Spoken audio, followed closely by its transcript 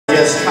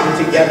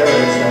together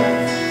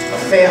as a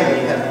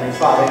family, Heavenly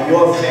Father,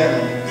 your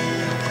family,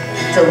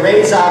 to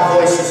raise our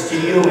voices to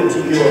you and to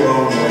you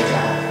alone, Lord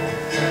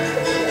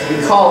God.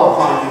 We call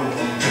upon you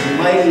in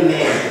the mighty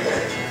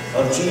name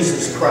of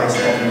Jesus Christ,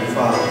 Heavenly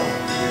Father.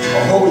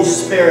 The Holy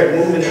Spirit,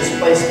 move in this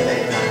place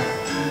today, God.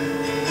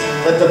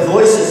 Let the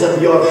voices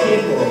of your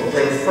people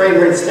bring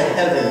fragrance to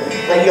heaven.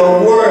 Let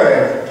your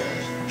word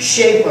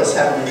shape us,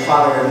 Heavenly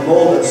Father, and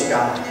mold us,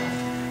 God.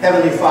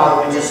 Heavenly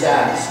Father, we just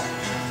ask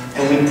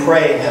and we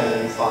pray,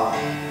 Heavenly Father,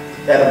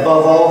 that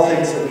above all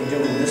things that we do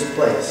in this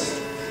place,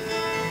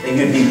 that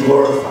you'd be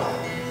glorified,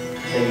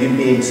 that you'd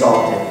be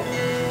exalted.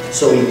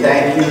 So we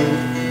thank you,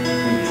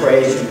 we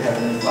praise you,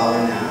 Heavenly Father,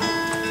 now.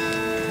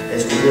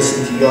 As we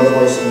listen to your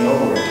voice and your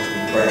word,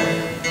 we pray.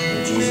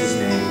 In Jesus'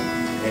 name,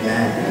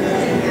 amen.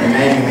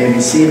 Amen. You may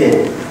be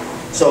seated.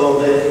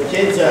 So the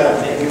kids,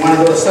 if you want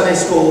to go to Sunday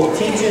school,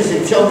 teachers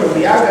and children,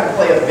 we are going to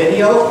play a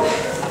video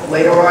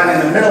later on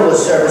in the middle of the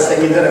service that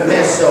you're going to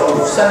miss.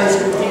 So Sunday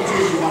school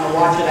teachers, you want to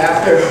watch it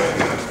after,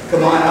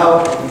 come on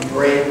out. It'll be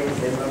great.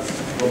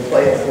 We'll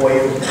play it for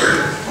you.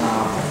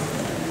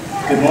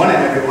 Good morning,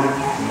 everyone.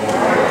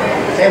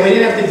 Hey, we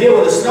didn't have to deal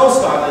with a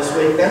snowstorm this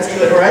week. That's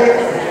good, right?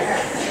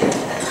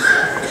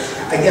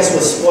 I guess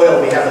we're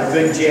spoiled. We have a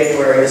good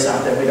January or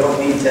something. We don't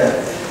need to.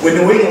 We're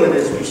New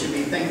Englanders. We should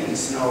be thinking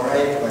snow,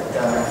 right? But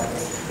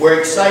we're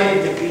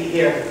excited to be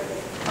here.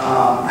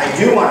 I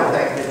do want to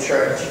thank the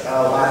church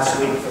last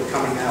week for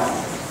coming out.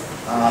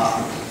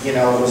 You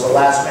know, it was a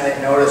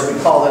last-minute notice. We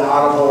called an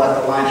audible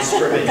at the line of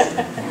scrimmage,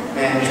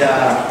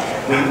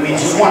 and we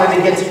just wanted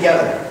to get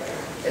together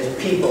as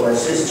people,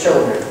 as His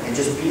children, and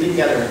just be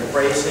together and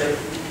praise Him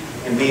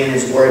and be in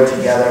His Word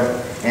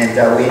together. And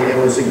it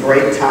was a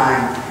great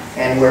time.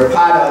 And we're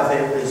part of,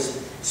 it was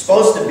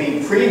supposed to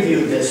be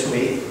previewed this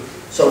week,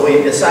 so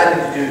we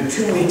decided to do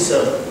 2 weeks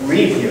of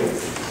review.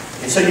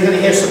 And so you're going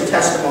to hear some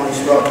testimonies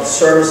throughout the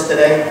service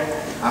today.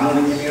 I'm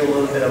going to give you a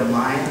little bit of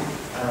my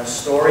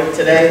story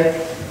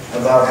today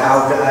about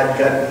how God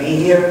got me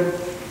here,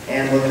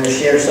 and we're going to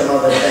share some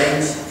other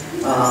things.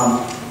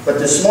 But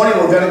this morning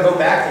we're going to go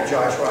back to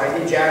Joshua. I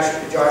did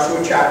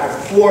Joshua chapter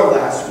 4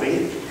 last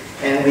week,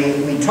 and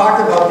we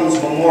talked about these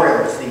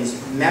memorials, these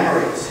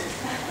memories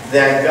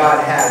that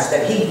God has,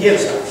 that He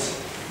gives us.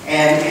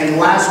 And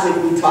last week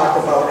we talked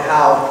about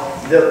how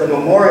the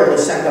memorial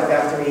is sent up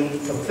after He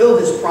fulfilled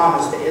His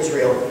promise to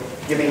Israel,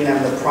 giving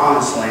them the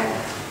promised land.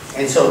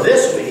 And so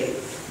this week,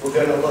 we're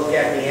going to look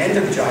at the end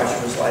of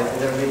Joshua's life.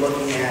 We're going to be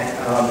looking at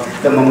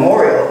the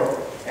memorial,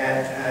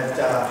 at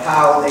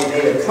how they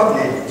made a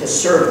covenant to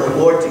serve the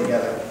Lord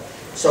together.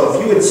 So if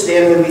you would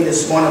stand with me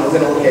this morning, we're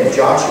going to look at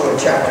Joshua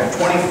chapter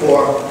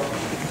 24,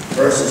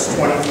 verses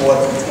 24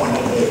 to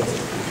 28.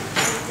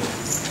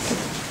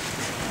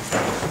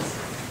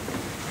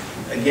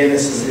 Again,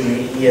 this is in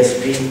the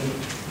ESV.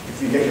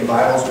 If you get your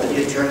Bibles with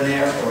you, turn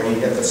there, or you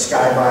get the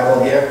Sky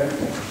Bible here.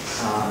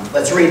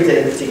 Let's read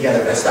it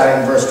together,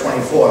 starting in verse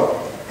 24.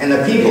 And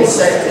the people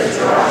said to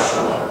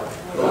Joshua,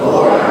 "The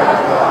Lord our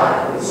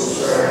God will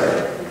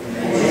serve,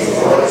 and His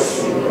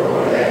voice we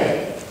will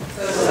obey."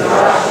 So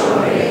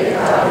Joshua made a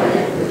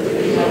covenant with the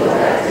people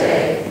that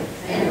day,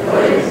 and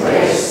put in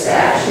place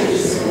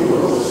statutes and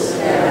rules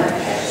that might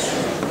catch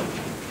them.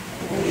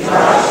 And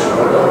Joshua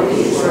wrote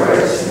these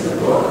words in the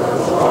book of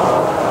the law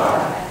of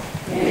God,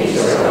 and he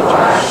took a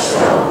large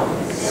stone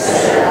and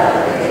set it out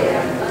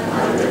again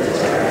under the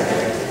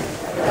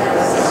terebinth that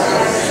was the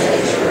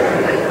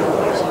sanctuary of the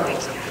Lord.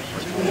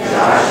 And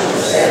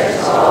Joshua said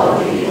to all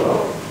the people,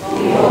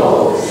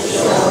 "Behold, the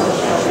stone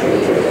shall be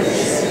a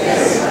witness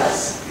against us,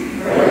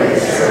 for it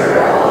has heard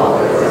all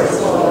the words of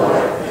the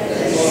Lord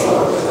that He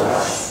spoke to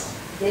us.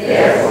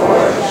 Therefore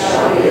it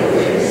shall be a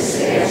witness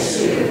against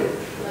you,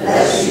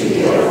 lest you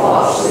deal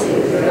falsely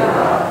with your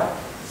God."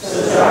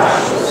 So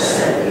Joshua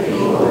sent the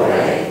people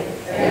away,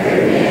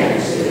 every man to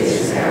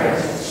his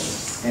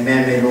inheritance. Amen.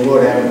 May the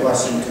Lord add a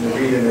blessing to the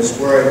reading of His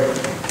Word.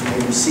 You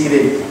may be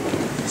seated.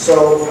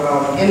 So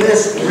in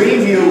this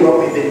review, what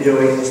we've been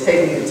doing is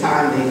taking the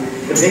time.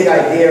 The big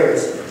idea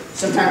is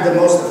sometimes the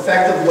most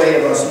effective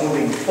way of us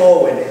moving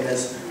forward in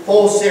this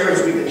whole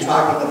series we've been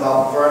talking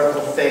about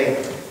vertical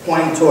faith,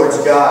 pointing towards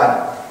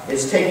God,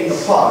 is taking a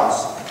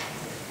pause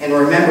and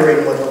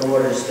remembering what the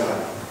Lord has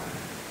done.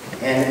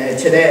 And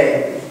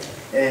today,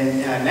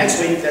 and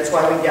next week, that's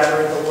why we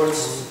gather at the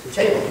Lord's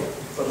table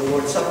for the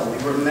Lord's Supper. We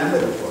remember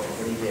the Lord,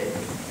 what He did.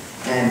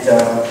 And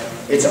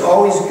it's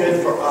always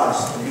good for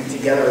us to be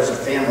together as a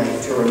family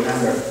to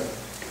remember.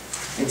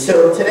 And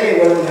so today,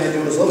 what we're going to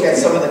do is look at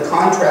some of the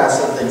contrasts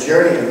of the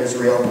journey of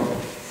Israel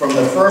from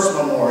the first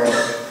memorial,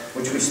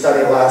 which we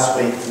studied last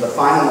week, to the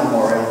final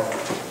memorial,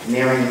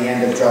 nearing the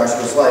end of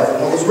Joshua's life.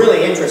 And what was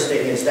really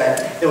interesting is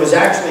that there was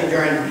actually,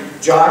 during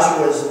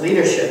Joshua's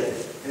leadership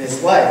in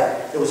his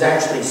life, there was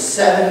actually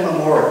 7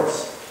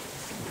 memorials.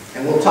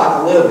 And we'll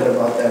talk a little bit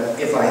about them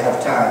if I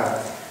have time.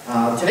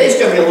 Today's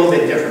going to be a little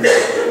bit different.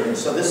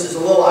 So this is a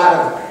little out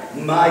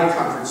of my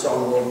comfort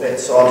zone a little bit.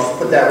 So I'll just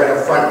put that right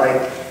up front.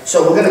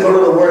 So we're going to go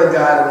to the Word of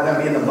God, and we're going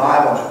to be in the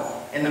Bible.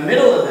 In the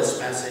middle of this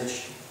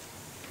message,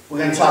 we're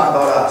going to talk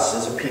about us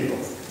as a people.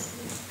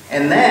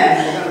 And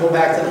then we're going to go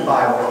back to the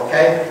Bible,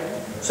 okay?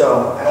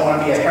 So I don't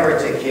want to be a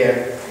heretic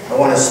here. I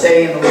want to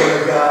stay in the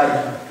Word of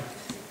God.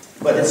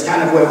 But it's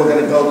kind of where we're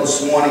going to go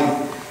this morning.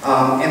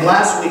 And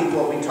last week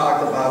what we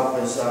talked about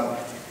was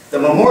the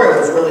memorial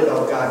was really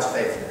about God's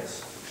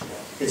faithfulness.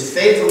 His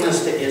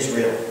faithfulness to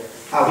Israel.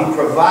 How he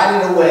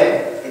provided a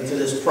way into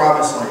this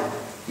promised land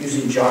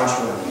using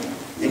Joshua.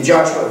 In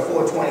Joshua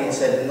 4:20 it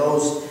said, and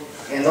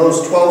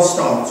those 12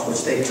 stones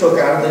which they took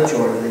out of the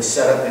Jordan, they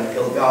set up in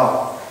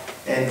Gilgal.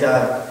 And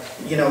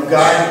you know,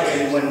 God,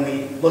 and when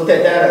we looked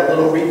at that, a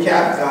little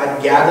recap,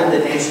 God gathered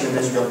the nation of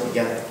Israel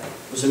together.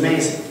 It was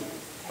amazing.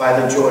 By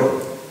the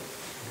Jordan.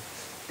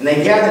 And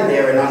they gathered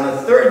there, and on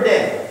the third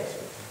day,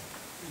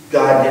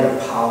 God did a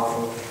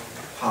powerful,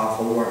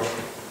 powerful work.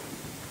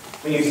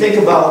 When you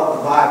think about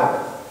the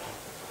Bible,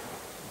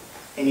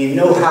 and you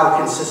know how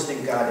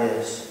consistent God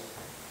is,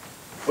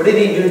 what did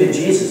he do to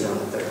Jesus on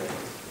the third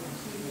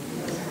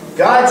day?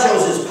 God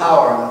shows his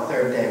power on the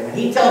third day. When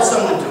he tells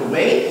someone to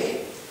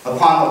wait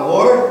upon the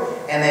Lord,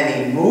 and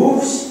then he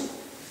moves,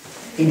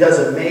 he does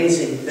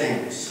amazing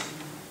things.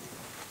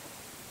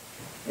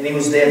 And he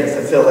was there to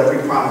fulfill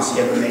every promise he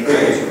ever made to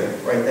Israel,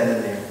 right then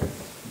and there.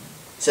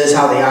 It says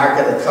how the Ark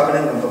of the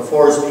Covenant went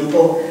before his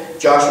people.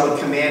 Joshua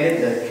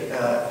commanded,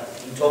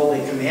 he told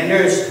the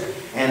commanders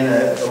and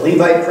the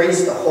Levite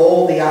priests to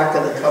hold the Ark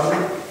of the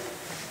Covenant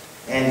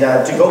and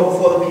to go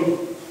before the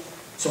people.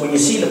 So when you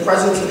see the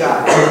presence of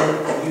God,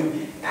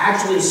 you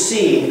actually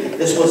see,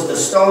 this was the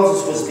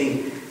stones, this was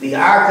the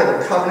Ark of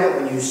the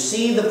Covenant. When you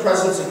see the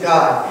presence of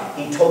God,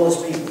 he told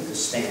his people to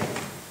stand.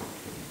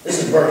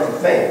 This is vertical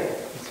faith.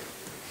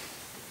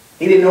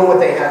 He didn't know what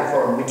they had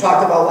for him. We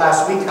talked about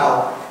last week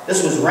how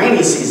this was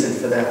rainy season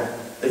for them.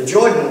 The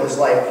Jordan was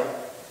like,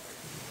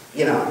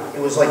 you know,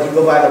 it was like you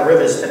go by the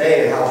rivers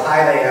today, how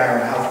high they are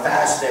and how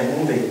fast they're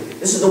moving.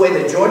 This is the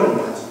way the Jordan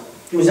was.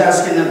 He was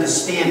asking them to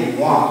stand and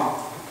walk.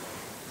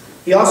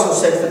 He also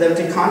said for them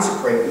to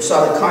consecrate. We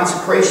saw the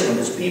consecration of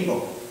his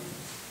people.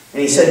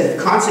 And he said,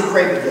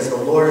 consecrate because the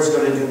Lord is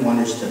going to do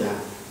wonders to them.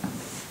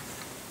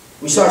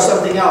 We saw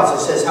something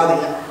else. It says how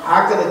the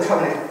Ark of the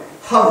Covenant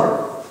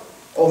hovered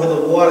over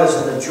the waters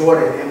of the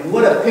Jordan. And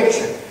what a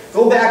picture.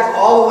 Go back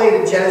all the way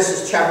to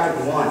Genesis chapter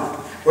 1,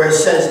 where it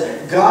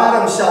says, God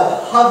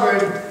himself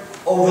hovered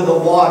over the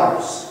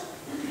waters.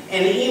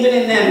 And even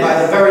in then, by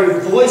the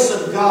very voice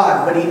of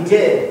God, what he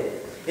did,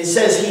 it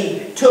says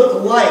he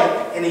took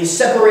light and he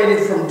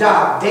separated from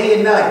dark, day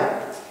and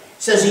night. It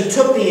says he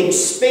took the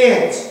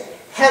expanse,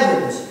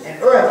 heavens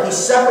and earth, he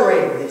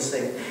separated these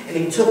things. And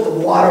he took the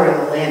water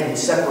and the land and he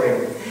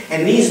separated it.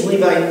 And these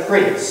Levite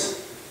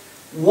priests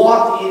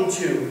walked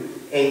into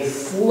a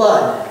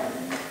flood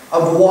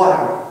of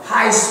water,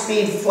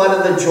 high-speed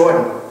flood of the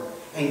Jordan.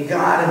 And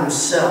God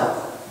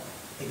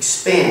himself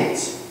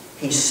expands.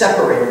 He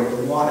separated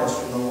the waters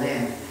from the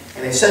land.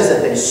 And it says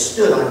that they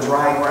stood on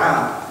dry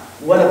ground.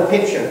 What a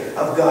picture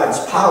of God's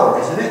power,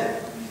 isn't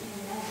it?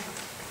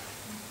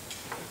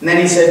 And then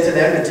he said to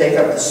them to take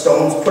up the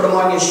stones, put them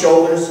on your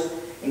shoulders,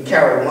 and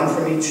carry one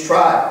from each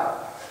tribe.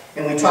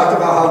 And we talked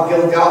about how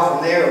Gilgal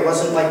from there, it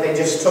wasn't like they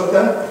just took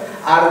them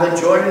out of the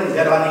Jordan and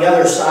got on the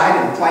other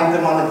side and planked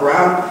them on the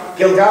ground.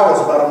 Gilgal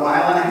was about 1.5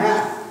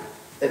 miles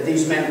that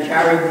these men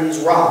carried these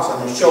rocks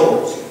on their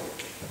shoulders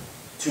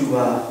to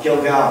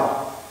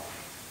Gilgal.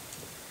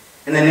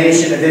 And the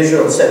nation of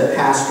Israel said,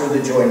 pass through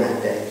the Jordan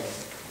that day.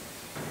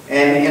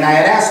 And I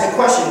had asked the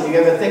question, do you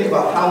ever think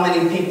about how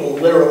many people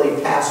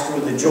literally passed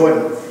through the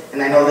Jordan?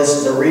 And I know this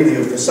is a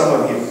review for some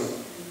of you.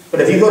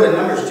 But if you go to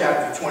Numbers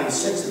chapter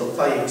 26, it'll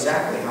tell you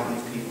exactly how many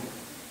people.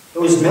 It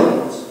was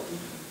millions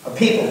of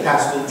people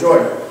passed through the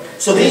Jordan.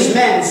 So these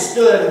men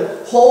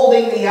stood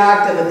holding the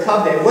Ark of the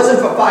Covenant. It wasn't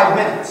for 5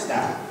 minutes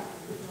now.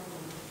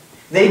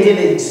 They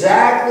did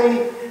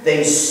exactly,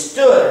 they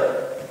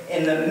stood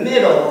in the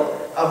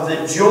middle of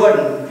the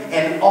Jordan,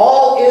 and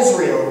all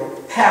Israel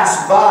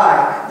passed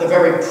by the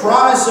very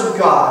promise of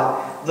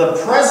God, the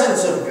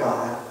presence of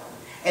God,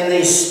 and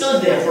they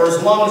stood there for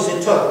as long as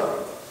it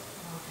took.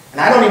 And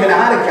I don't even know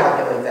how to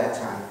calculate that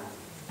time.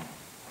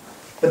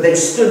 But they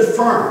stood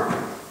firm,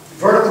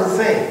 vertical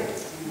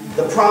faith.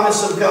 The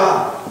promise of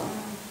God.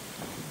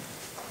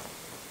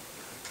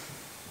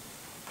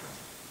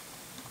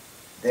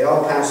 They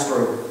all passed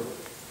through.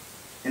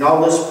 And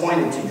all this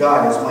pointed to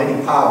God, his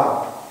mighty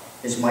power,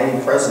 his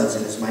mighty presence,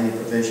 and his mighty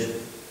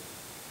provision.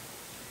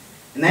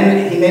 And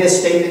then he made a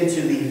statement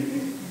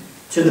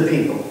to the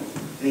people.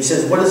 And he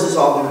says, what is this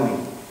all going to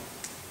mean?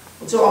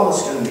 What's all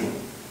this going to mean?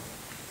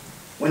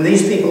 When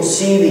these people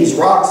see these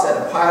rocks that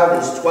are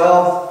piled, these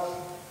 12,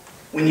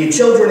 when your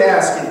children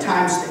ask in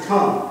times to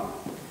come,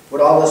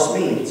 what all this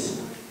means,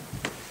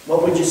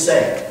 what would you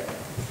say?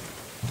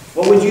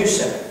 What would you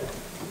say?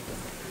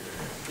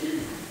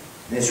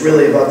 And it's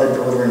really about the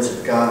deliverance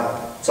of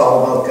God. It's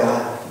all about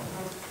God.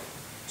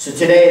 So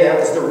today, that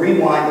was the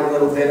rewind a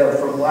little bit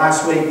from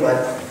last week,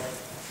 but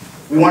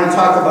we want to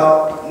talk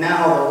about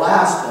now the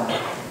last one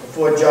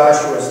before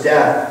Joshua's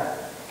death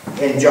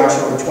in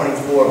Joshua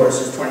 24,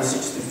 verses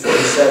 26 through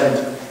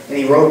 27. And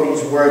he wrote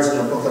these words in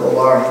the book of the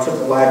law, and he took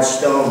a large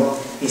stone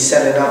he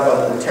set it up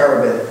on the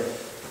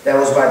terebinth that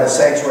was by the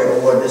sanctuary of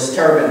the Lord. This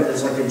terebinth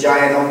is like a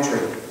giant oak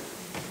tree.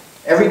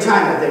 Every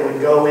time that they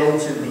would go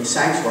into the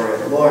sanctuary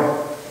of the Lord,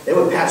 they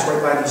would pass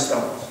right by these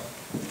stones.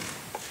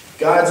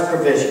 God's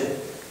provision.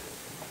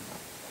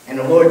 And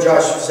the Lord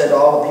Joshua said to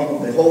all the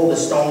people, behold, the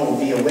stone will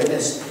be a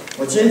witness.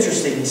 What's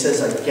interesting, he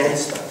says,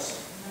 against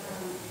us.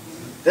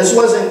 This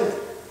wasn't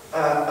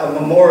a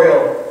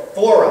memorial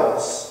for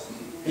us.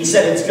 He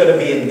said it's going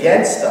to be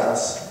against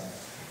us,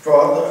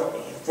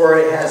 for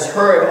it has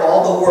heard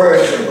all the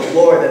words of the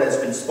Lord that has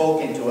been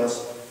spoken to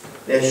us.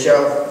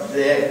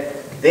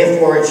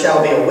 Therefore it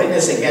shall be a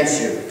witness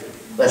against you,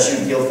 lest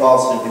you deal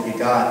falsely with your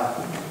God.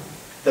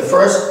 The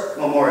first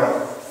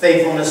memorial,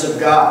 faithfulness of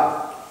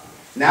God.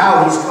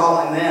 Now he's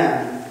calling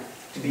them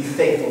to be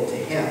faithful to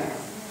him.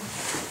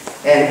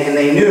 And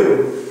they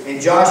knew,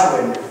 and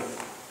Joshua knew.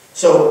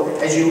 So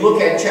as you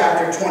look at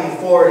chapter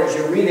 24, as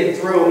you read it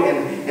through,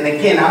 and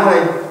again, I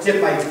want to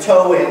dip my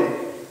toe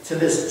into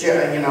this, to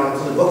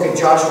the book of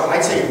Joshua.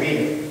 I'd say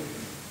read it,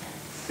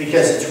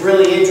 because it's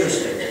really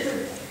interesting.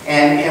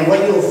 And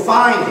what you'll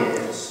find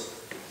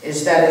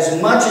is that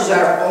as much as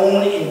our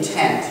own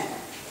intent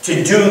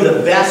to do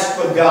the best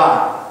for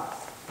God,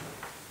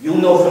 you'll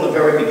know from the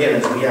very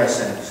beginning we are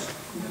sinners.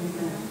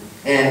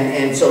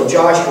 And so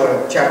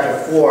Joshua chapter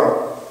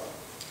 4,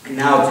 and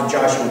now to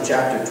Joshua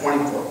chapter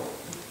 24,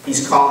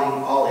 he's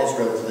calling all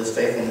Israel to this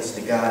faithfulness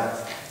to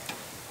God.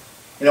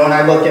 You know, when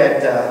I look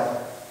at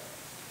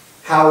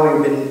how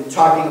we've been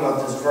talking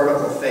about this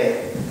vertical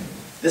faith,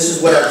 this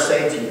is what I'd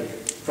say to you.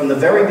 From the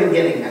very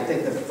beginning, I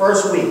think the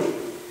first week,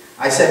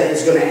 I said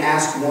it's going to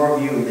ask more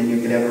of you than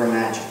you could ever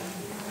imagine.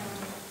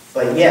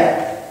 But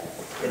yet,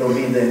 it'll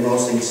be the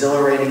most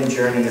exhilarating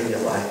journey of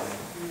your life.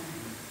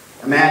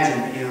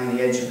 Imagine being on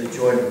the edge of the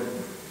Jordan.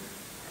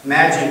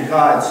 Imagine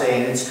God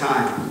saying, it's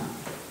time,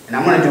 and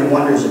I'm going to do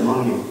wonders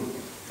among you.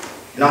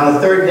 And on the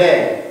third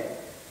day,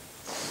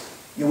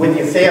 you're with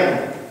your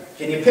family.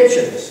 Can you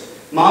picture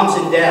this? Moms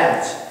and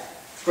dads,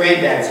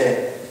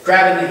 granddads,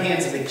 grabbing the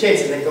hands of the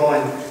kids, and they're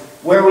going,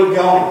 where are we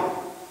going?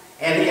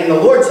 And the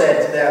Lord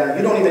said to them,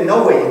 you don't even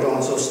know where you're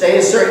going, so stay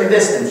a certain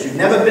distance. You've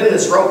never been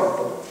this road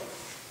before.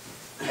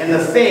 And the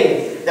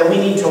faith that we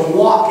need to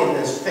walk in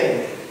this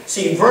faith.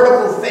 See,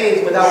 vertical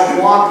faith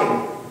without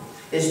walking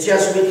is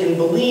just we can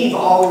believe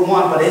all we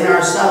want, but in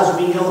ourselves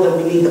we know that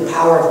we need the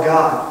power of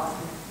God.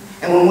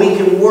 And when we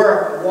can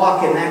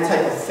walk in that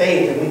type of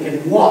faith, and we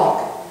can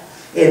walk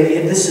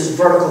in this is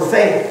vertical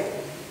faith.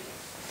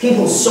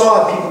 People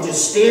saw people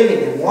just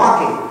standing and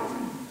walking.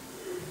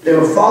 They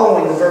were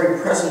following the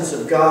very presence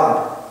of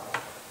God.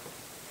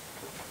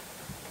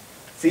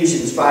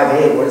 Ephesians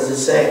 5:8, what does it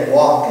say?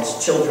 Walk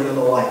as children of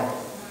the light.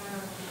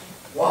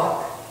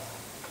 Walk.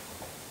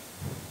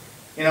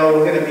 You know,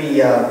 we're going to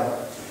be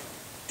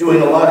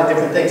doing a lot of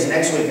different things.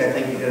 Next week, I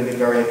think you're going to be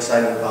very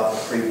excited about the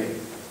preview.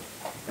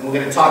 And we're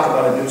going to talk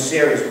about a new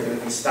series we're going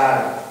to be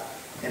starting.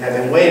 And I've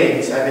been waiting,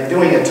 because I've been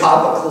doing a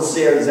topical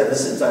series ever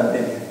since I've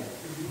been here.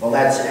 Well,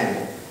 that's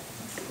ended.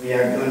 We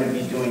are going to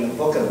be doing a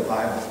book of the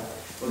Bible.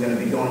 We're going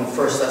to be going to 1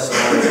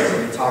 Thessalonians,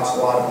 and it talks a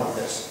lot about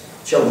this.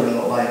 Children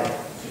of the light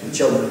and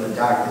children of the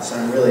darkness.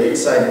 I'm really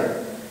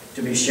excited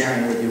to be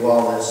sharing with you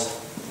all this.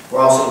 We're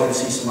also going to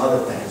see some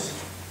other things.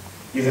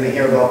 You're going to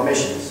hear about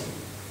missions.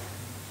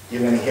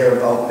 You're going to hear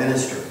about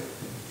ministry.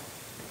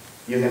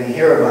 You're going to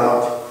hear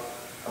about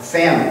a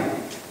family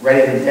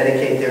ready to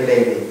dedicate their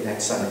baby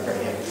next Sunday right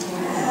here.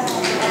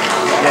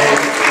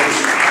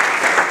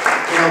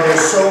 You know,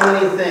 there's so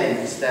many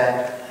things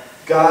that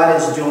God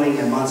is doing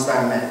amongst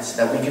our midst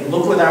that we can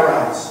look with our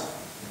eyes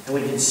and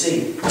we can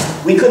see.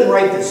 We couldn't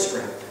write this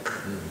script,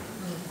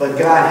 but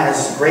God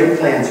has great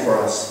plans for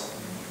us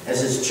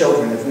as His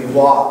children if we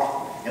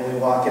walk, and we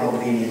walk in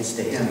obedience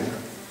to Him.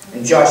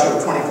 In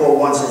Joshua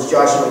 24:1 says,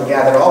 Joshua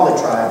gathered all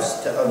the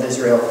tribes of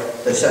Israel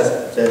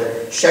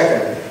to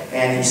Shechem,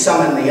 and he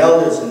summoned the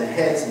elders and the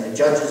heads and the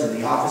judges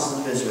and the officers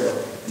of Israel,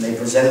 and they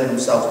presented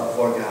themselves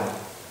before God.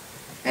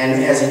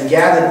 And as he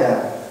gathered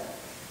them,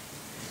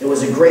 there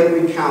was a great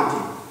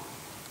recounting.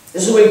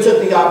 This is what he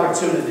took the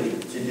opportunity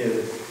to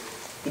do.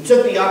 He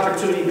took the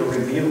opportunity to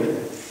review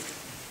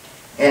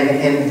with it. And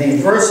in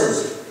the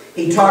verses,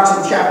 he talks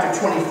in chapter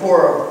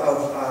 24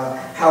 of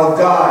how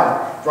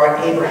God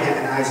brought Abraham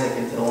and Isaac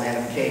into the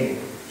land of Canaan.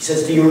 He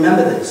says, do you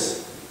remember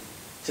this?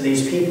 To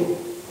these people.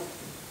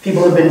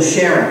 People have been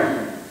sharing.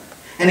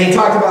 And he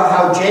talked about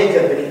how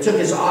Jacob, and he took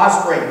his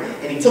offspring,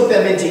 and he took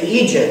them into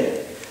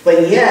Egypt.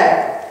 But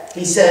yet,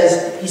 he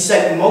says, he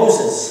sent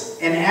Moses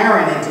and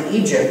Aaron into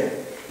Egypt.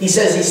 He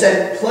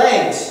sent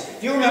plagues.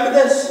 Do you remember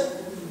this?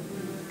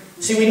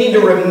 See, we need to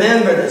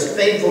remember this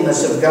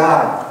faithfulness of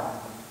God.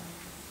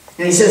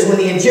 And he says, when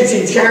the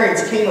Egyptian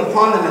chariots came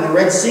upon them in the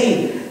Red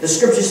Sea, the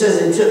scripture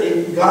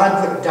says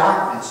God put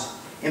darkness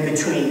in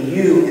between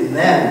you and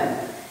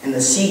them, and the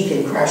sea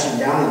came crashing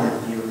down on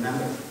them. Do you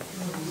remember?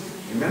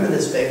 You remember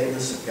this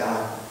faithfulness of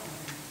God?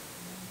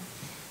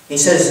 He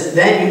says,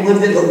 then you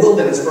lived in the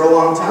wilderness for a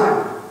long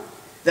time.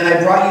 Then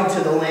I brought you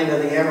to the land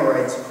of the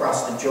Amorites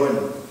across the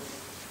Jordan.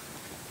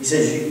 He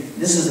says,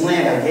 this is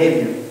land I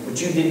gave you,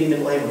 which you didn't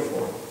even labor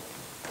for.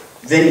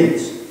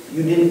 vineyards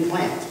you didn't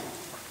plant.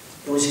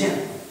 It was him.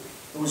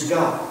 It was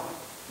God.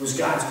 It was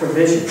God's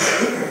provision.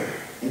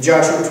 In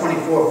Joshua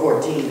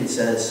 24:14 it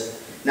says,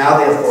 "Now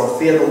therefore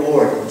fear the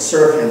Lord and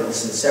serve him with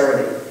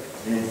sincerity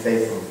and in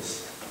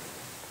faithfulness."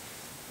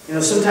 You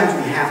know, sometimes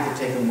we have to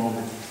take a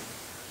moment.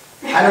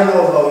 I don't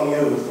know about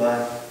you,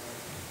 but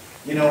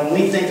you know, when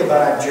we think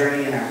about our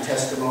journey and our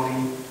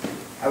testimony,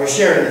 I was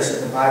sharing this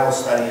at the Bible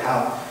study,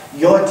 how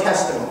your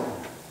testimony,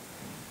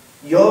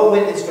 your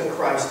witness for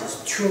Christ is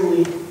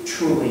truly,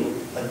 truly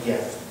a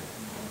gift.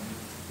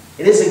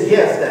 It is a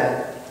gift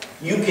that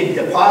you can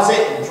deposit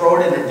and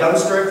throw it in a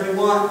dumpster if you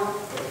want,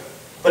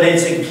 but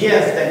it's a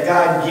gift that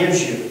God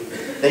gives you,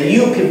 that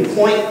you can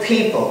point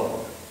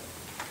people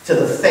to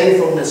the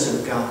faithfulness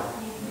of God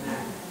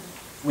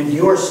with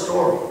your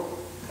story.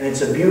 And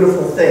it's a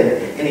beautiful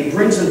thing. And he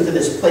brings them to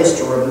this place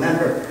to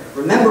remember.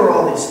 Remember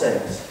all these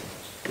things.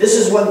 This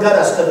is what got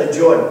us to the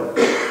Jordan.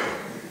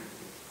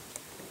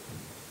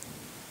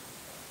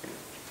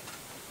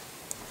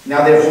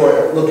 Now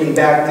therefore, looking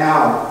back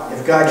now,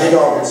 if God did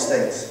all these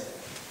things,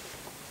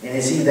 and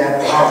is he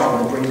that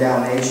powerful to bring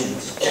down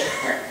nations,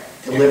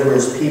 deliver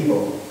his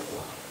people?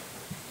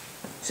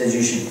 He says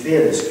you should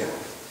fear this God.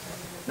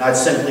 Not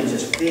simply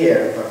just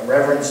fear, but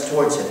reverence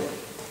towards him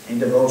and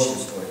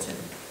devotions towards him.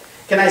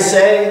 Can I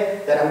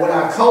say that what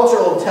our culture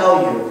will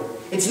tell you,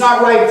 it's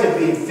not right to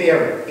be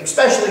fearing,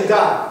 especially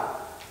God.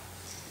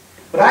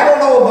 But I don't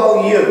know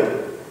about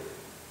you,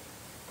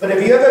 but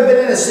have you ever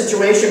been in a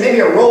situation, maybe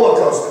a roller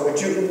coaster,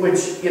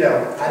 which you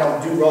know, I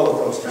don't do roller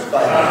coasters,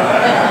 but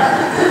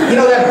you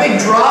know that big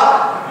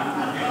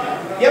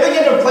drop? You ever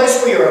get to a place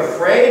where you're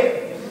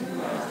afraid?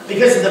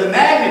 Because of the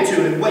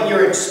magnitude of what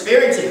you're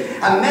experiencing.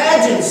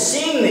 Imagine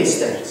seeing these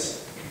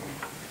things.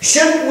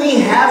 Shouldn't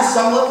we have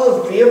some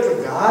level of fear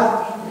for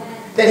God?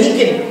 That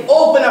he can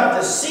open up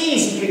the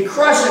seas, he can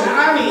crush an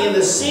army in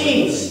the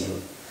seas.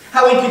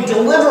 How he can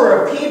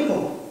deliver a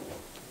people.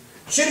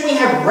 Shouldn't we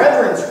have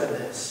reverence for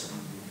this?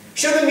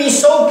 Shouldn't we be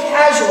so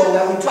casual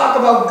that we talk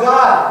about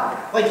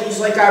God like he's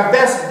like our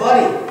best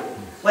buddy?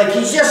 Like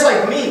he's just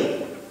like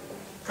me.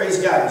 Praise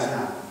God, he's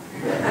not.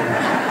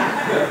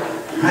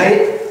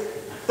 Right?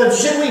 But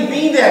should we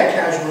be that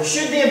casual?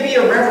 Should there be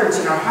a reverence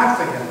in our heart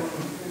for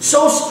him?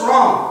 So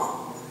strong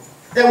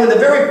that with the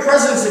very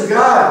presence of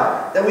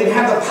God, that we'd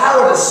have the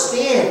power to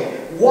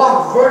stand,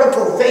 walk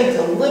vertical faith,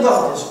 and live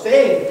out his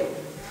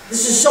faith.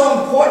 This is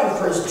so important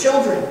for his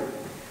children.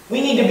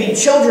 We need to be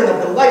children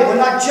of the light. We're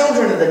not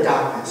children of the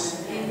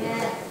darkness.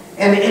 Amen.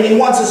 And he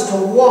wants us to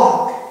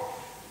walk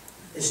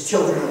as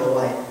children of the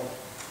light.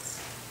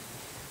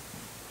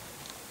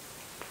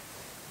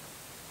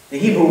 The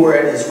Hebrew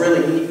word is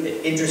really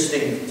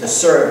interesting to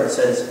serve. It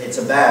says it's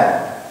a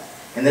bad.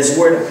 And this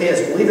word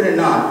appears, believe it or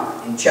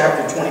not, in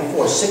chapter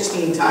 24,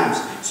 16 times.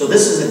 So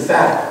this is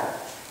emphatic,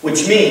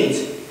 which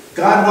means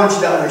God wants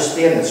you to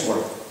understand this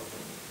word.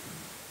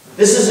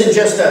 This isn't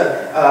just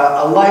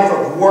a life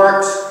of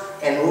works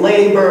and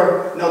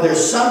labor. No,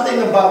 there's something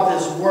about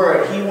this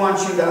word he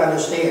wants you to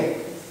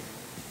understand.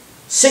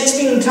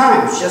 16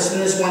 times just in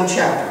this one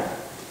chapter.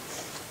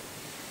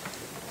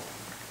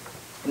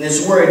 And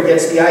this word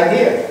gets the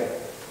idea.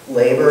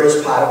 Labor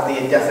is part of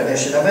the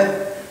definition of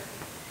it.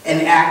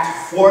 An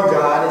act for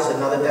God is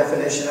another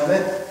definition of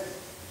it.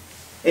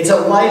 It's a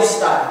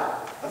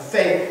lifestyle of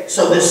faith.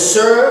 So this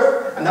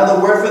serve,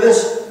 another word for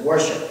this,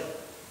 worship.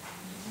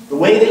 The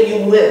way that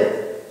you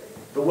live,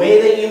 the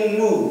way that you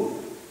move,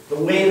 the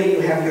way that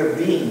you have your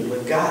being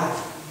with God.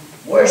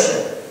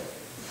 Worship.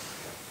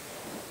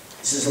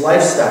 This is a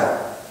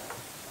lifestyle.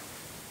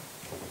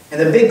 And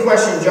the big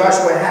question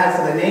Joshua had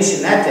for the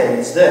nation that day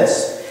is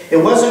this. It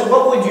wasn't,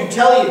 what would you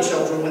tell your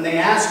children when they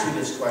asked you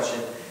this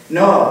question?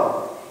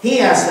 No. He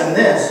asked them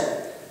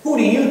this. Who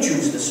do you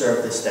choose to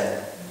serve this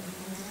day?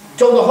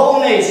 Told the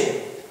whole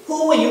nation.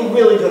 Who are you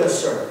really going to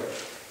serve?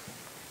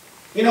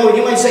 You know,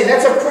 you might say,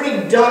 that's a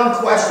pretty dumb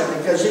question,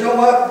 because you know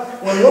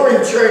what? When we're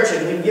in church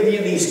and we give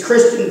you these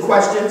Christian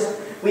questions,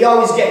 we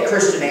always get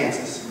Christian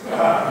answers.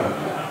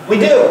 We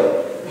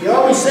do. We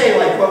always say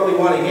like what we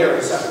want to hear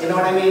or something. You know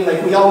what I mean?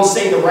 Like we always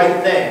say the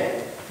right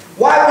thing.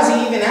 Why was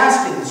he even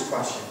asking this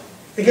question?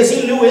 Because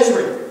he knew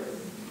Israel.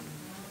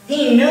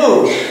 He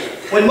knew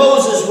when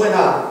Moses went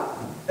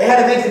up, they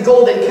had to make the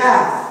golden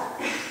calf.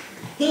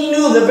 He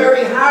knew the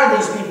very heart of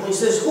these people. He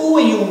says, who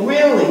are you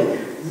really,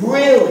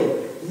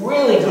 really,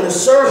 really going to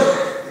serve?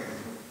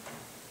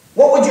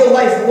 What would your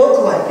life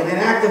look like in an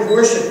act of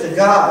worship to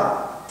God?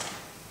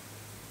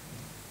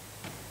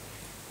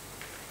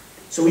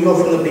 So we go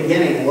from the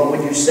beginning. What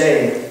would you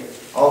say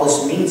all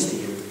this means to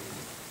you?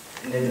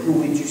 And then who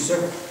would you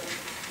serve?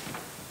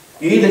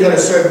 You're either going to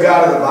serve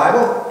God of the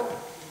Bible,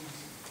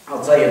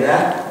 I'll tell you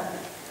that,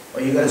 or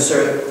you're going to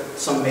serve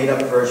some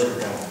made-up version of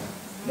God.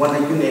 One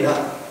that you made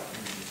up.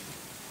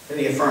 That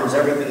he affirms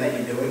everything that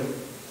you're doing.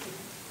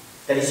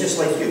 That he's just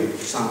like you,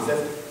 Psalm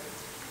 50.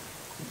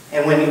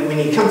 And when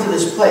you come to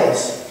this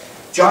place,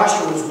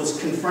 Joshua was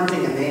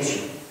confronting a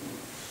nation.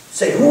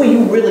 Say, who are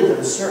you really going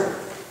to serve?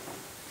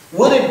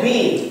 Would it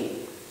be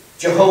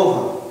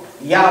Jehovah,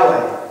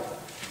 Yahweh,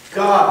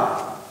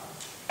 God,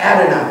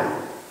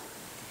 Adonai?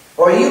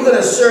 Or are you going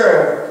to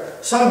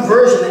serve some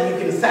version that you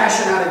can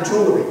fashion out of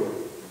jewelry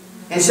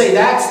and say,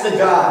 that's the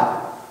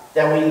God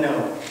that we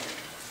know?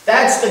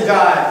 That's the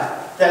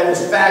God that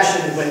was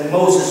fashioned when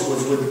Moses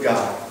was with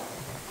God.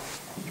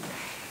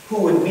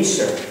 Who would we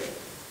serve?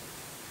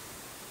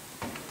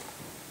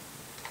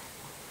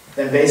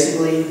 Then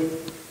basically,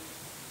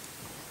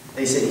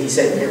 he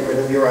said, get rid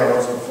of your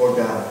idols before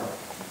God.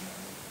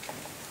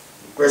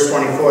 Verse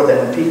 24,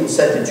 then the people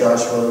said to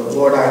Joshua, the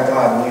Lord our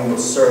God we will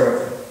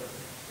serve,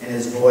 and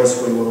his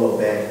voice we will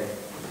obey.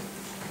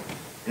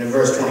 And in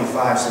verse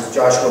 25 says,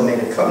 Joshua made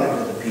a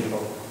covenant with the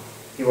people.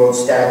 He wrote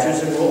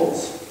statutes and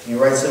rules. He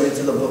writes them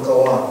into the book of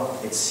law.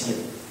 It's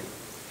sealed.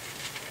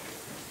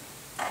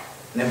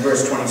 And in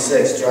verse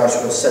 26,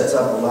 Joshua sets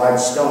up a large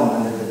stone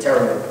under the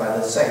terebinth by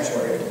the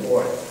sanctuary of the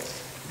Lord,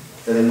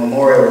 that the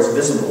memorial is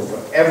visible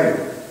for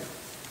everyone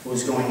who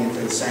is going into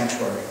the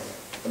sanctuary,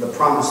 for the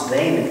promise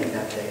they made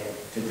that day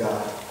to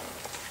God.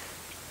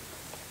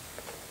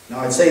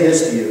 Now I'd say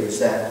this to you, is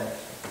that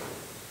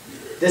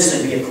this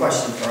would be a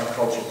question for our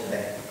culture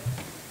today.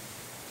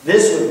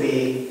 This would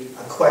be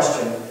a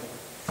question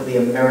for the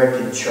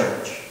American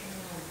church.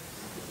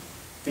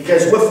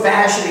 Because we're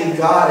fashioning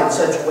God in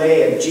such a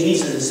way, and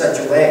Jesus in such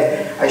a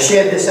way. I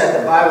shared this at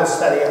the Bible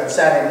study on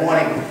Saturday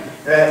morning.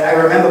 I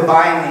remember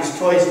buying these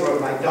toys for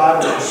my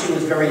daughter when she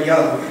was very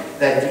young,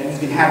 that you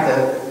can have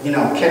the,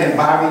 Ken and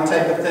Barbie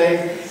type of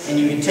thing, and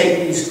you can take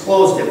these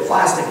clothes, they're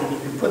plastic, and you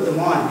can put them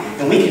on,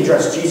 and we can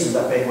dress Jesus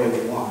up any way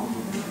we want.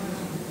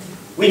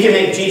 We can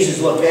make Jesus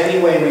look any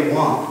way we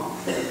want.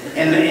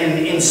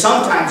 And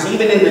sometimes,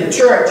 even in the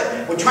church,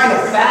 we're trying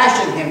to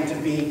fashion him to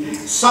be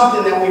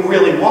something that we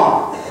really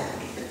want.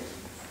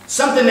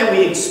 Something that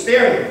we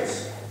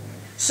experience.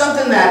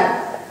 Something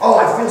that, oh,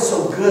 I feel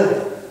so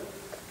good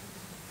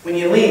when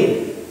you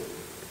leave.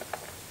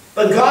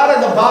 The God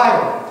of the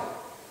Bible,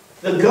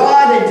 the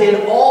God that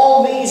did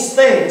all these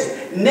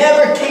things,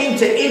 never came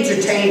to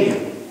entertain you.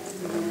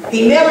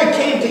 He never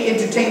came to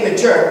entertain the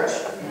church.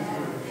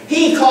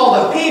 He called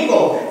the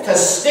people to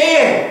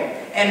stand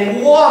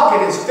and walk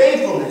in his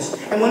faithfulness.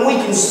 And when we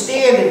can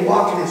stand and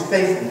walk in his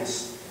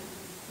faithfulness,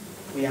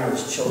 we are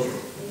his children.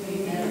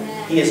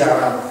 Amen. He is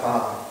our Abba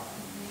Father.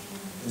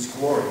 He's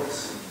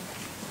glorious.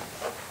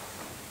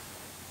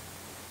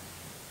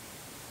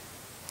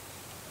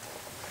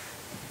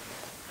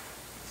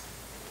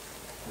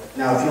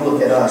 Now, if you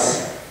look at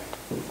us,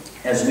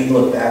 as we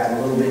look back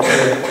a little bit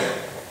here,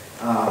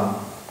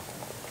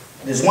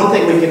 there's one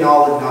thing we can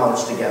all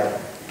acknowledge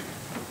together.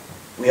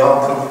 We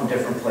all come from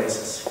different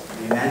places.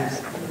 Amen?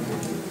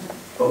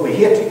 But we're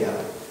here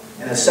together,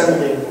 an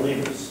assembly of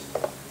believers,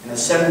 an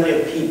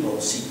assembly of people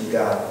seeking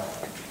God.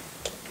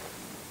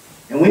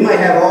 And we might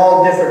have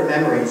all different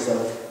memories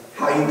of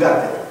how you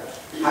got there,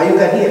 how you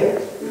got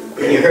here.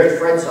 And you heard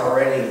Fred's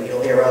already, and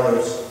you'll hear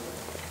others.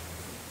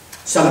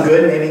 Some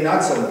good, maybe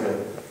not so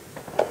good.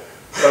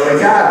 But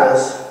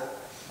regardless,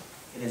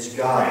 it is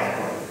God that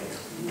brought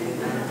you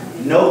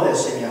here. Know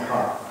this in your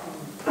heart.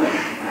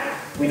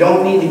 We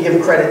don't need to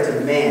give credit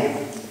to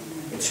man.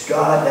 It's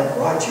God that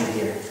brought you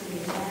here.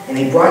 And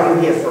he brought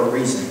you here for a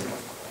reason.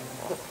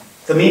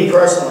 For me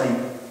personally,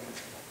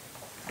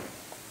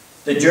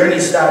 the journey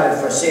started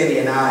for Sandy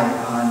and I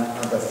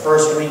on the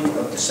first week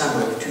of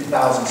December of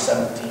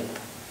 2017.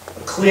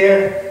 A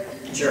clear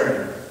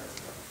journey.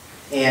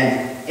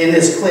 And in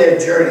this clear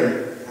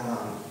journey,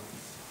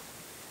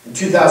 in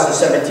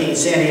 2017,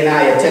 Sandy and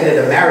I attended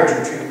a marriage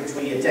retreat, which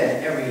we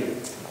attend every year,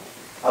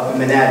 up in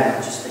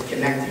Manhattan, just to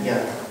connect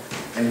together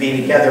and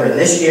be together. And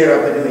this year,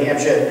 up in New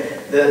Hampshire,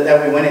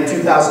 that we went in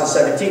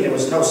 2017, there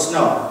was no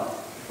snow,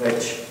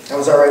 which, that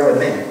was all right with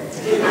me.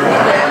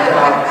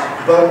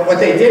 But what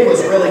they did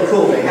was really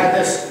cool. They had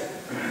this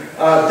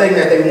thing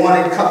that they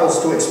wanted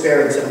couples to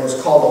experience, and it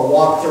was called a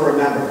walk to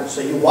remember.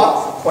 So you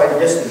walk for quite a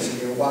distance,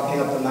 and you're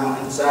walking up the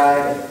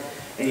mountainside,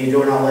 and you're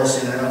doing all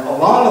this, and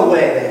along the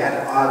way they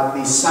had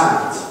these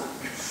signs.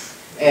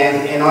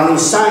 And on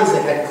these signs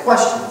they had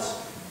questions.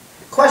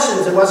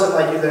 Questions, it wasn't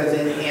like you're going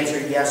to answer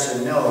yes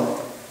or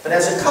no, but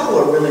as a couple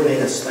it really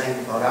made us think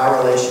about our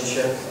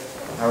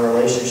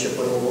relationship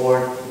with the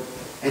Lord.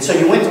 And so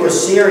you went through a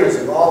series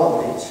of all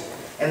of these.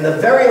 And the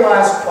very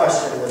last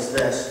question was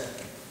this: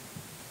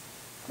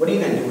 what are you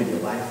going to do with your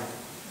life?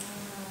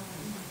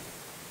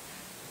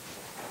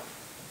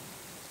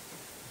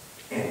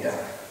 And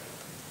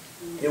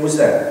it was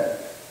then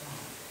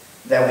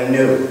that we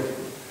knew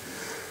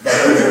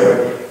that the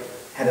Lord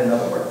had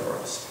another word for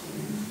us.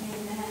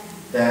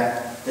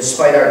 That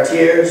despite our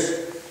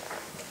tears,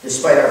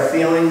 despite our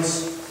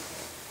feelings,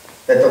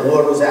 that the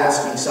Lord was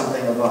asking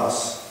something of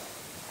us.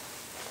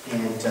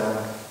 And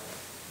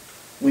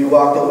we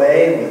walked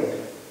away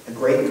with a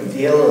great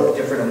deal of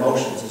different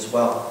emotions as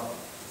well.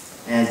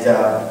 And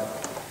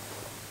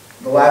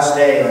the last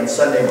day, on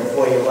Sunday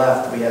before you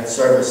left, we had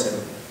service,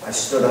 and I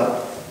stood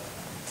up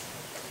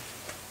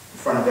in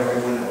front of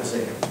everyone that was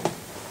there.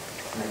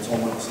 And I told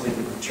them I was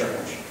leaving the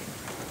church.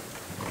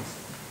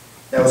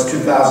 That was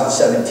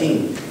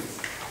 2017.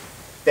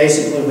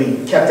 Basically,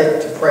 we kept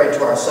it to prayer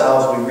to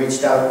ourselves. We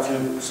reached out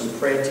to some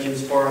prayer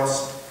teams for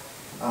us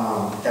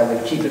that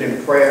would keep it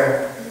in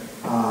prayer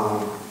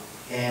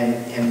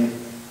and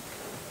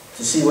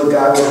to see what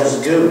God would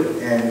us do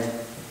and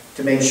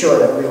to make sure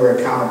that we were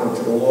accountable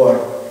to the Lord.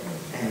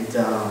 And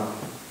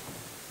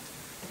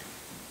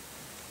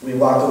we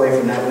walked away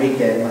from that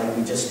weekend like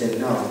we just didn't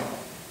know.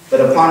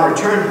 But upon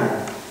return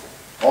home,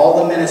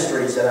 all the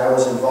ministries that I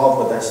was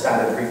involved with, I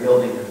started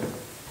rebuilding them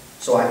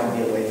so I could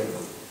be away from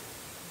them.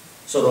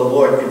 So the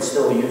Lord could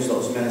still use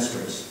those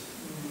ministries.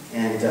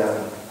 And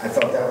I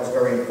thought that was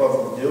very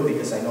important to do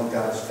because I know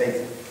God is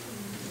faithful.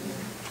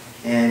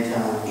 And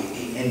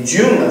in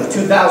June of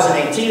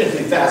 2018, if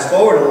we fast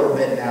forward a little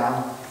bit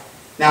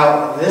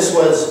now this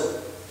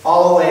was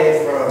all the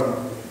way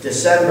from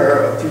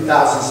December of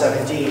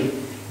 2017,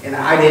 and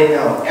I didn't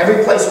know.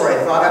 Every place where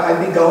I thought I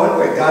might be going,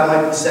 where God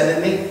might be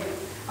sending me,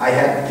 I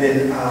had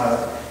been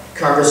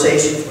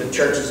conversations with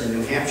churches in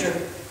New Hampshire,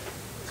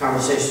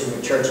 conversations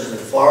with churches in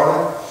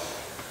Florida.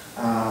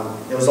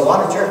 There was a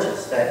lot of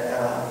churches that,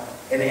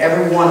 and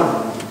every one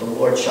of them, the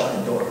Lord shut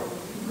the door.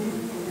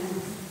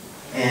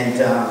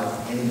 And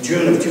in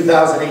June of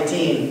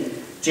 2018,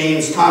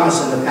 James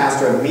Thomason, the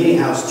pastor of Meeting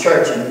House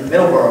Church in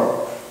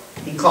Middleborough,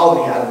 he called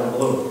me out of the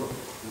blue.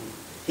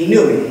 He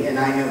knew me, and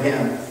I knew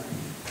him.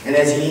 And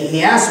as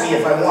he asked me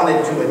if I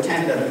wanted to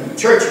attend a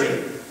church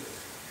meeting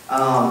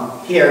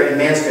here in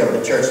Mansfield.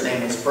 The church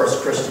name is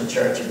First Christian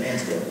Church in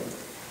Mansfield.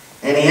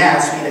 And he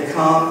asked me to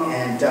come,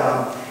 and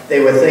they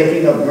were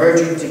thinking of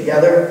merging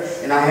together,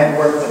 and I had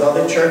worked with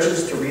other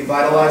churches to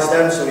revitalize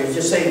them. So he was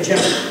just saying, Jim,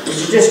 would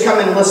you just come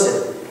and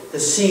listen to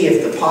see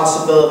if the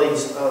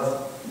possibilities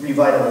of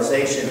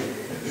revitalization.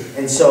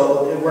 And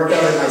so it worked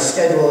out in my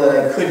schedule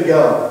that I could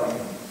go.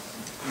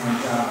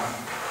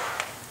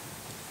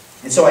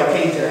 And so I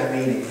came to that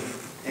meeting.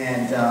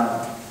 And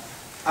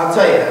I'll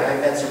tell you, I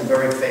met some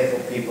very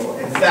faithful people.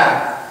 In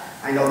fact,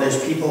 I know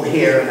there's people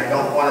here, and I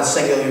don't want to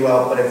single you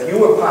out, but if you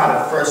were part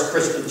of First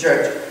Christian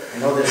Church, I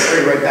know there's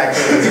three right back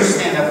there. Just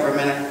stand up for a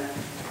minute,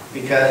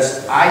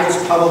 because I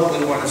just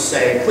publicly want to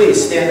say,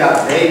 please stand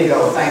up. There you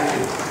go. Thank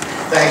you.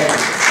 Thank you.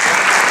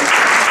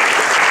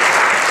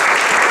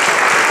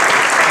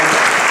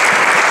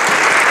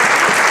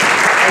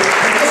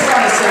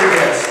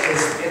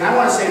 And I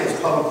want to say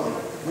this publicly.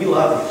 We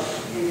love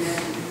you.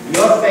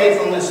 Your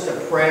faithfulness to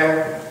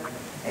prayer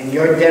and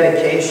your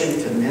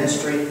dedication to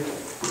ministry,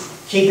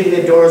 keeping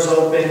the doors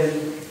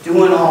open,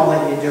 doing all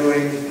that you're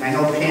doing. And I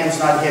know Pam's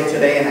not here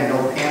today, and I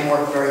know Pam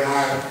worked very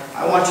hard.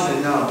 I want you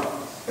to know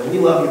that we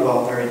love you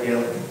all very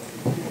dearly.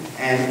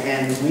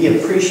 And we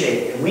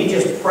appreciate it. And we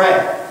just pray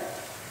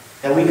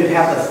that we could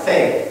have the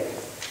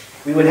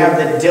faith, we would have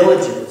the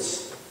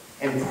diligence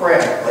in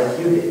prayer like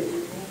you did.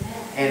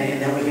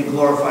 And then we can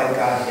glorify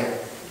God here.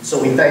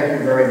 So we thank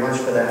you very much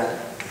for that.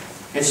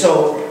 And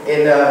so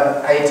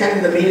I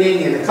attended the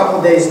meeting, and a couple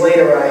of days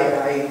later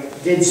I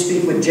did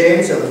speak with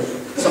James of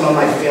some of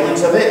my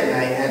feelings of it, and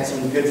I had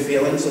some good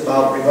feelings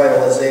about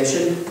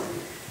revitalization.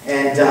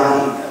 And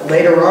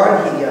later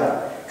on he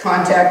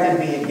contacted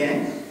me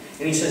again,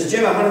 and he says,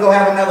 Jim, I'm going to go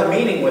have another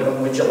meeting with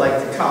him. Would you like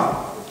to come?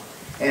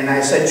 And I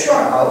said, sure,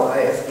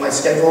 if my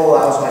schedule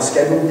allows. My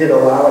schedule did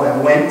allow, and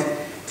I went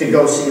to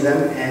go see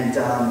them.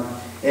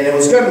 And it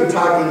was going to be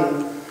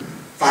talking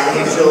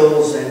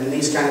financials and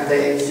these kind of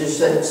things. Just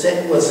said, sit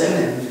and listen,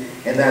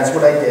 and that's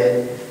what I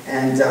did.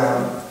 And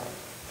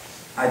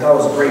I thought it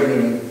was a great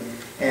meeting.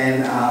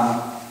 And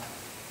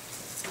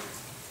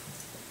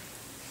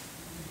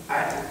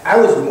I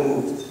was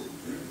moved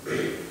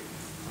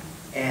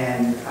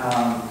and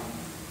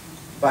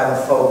by the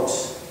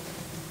folks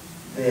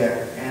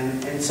there.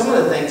 And some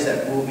of the things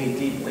that moved me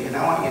deeply, and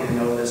I want you to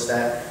know this,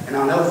 that, and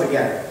I'll never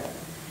forget it,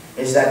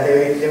 is that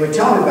they were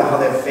telling me about how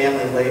their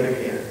family labored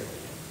here.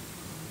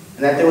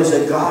 And that there was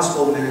a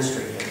gospel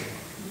ministry here.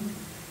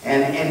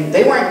 And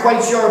they weren't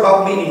quite sure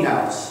about Meeting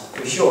House,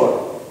 for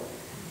sure.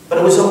 But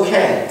it was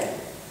okay.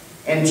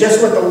 And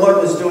just what the Lord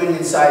was doing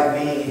inside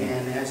me,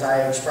 and as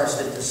I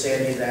expressed it to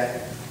Sandy,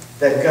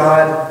 that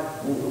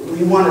God,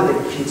 we wanted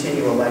to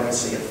continue a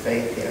legacy of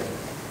faith here.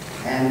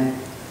 And,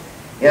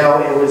 you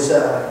know,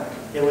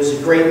 it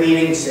was great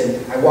meetings,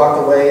 and I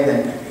walked away,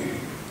 then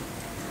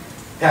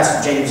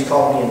Pastor James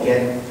called me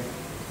again.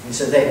 He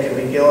said, hey, can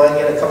we go and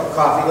get a cup of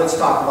coffee? Let's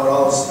talk about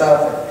all this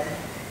stuff.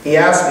 And he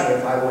asked me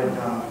if I would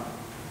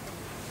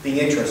be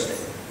interested.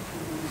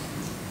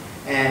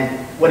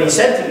 And what he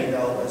said to me,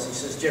 though, was, he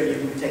says, Jim,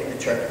 you can take the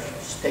church.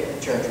 Just take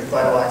the church,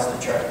 revitalize the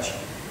church.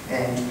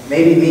 And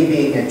maybe me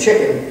being a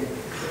chicken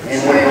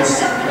in ways,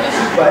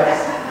 but,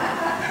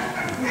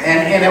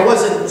 and it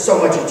wasn't so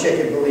much a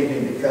chicken, believe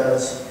me,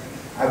 because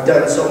I've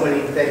done so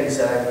many things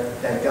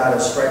that God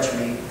has stretched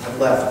me. I've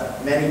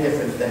left many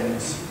different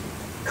things,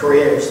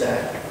 careers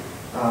that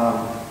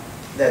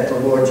the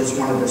Lord just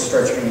wanted to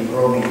stretch me and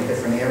grow me in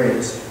different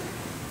areas.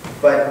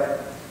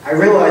 But I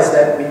realized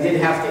that we did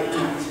have to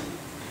eat,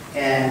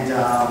 and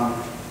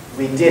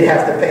we did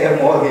have to pay a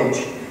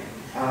mortgage.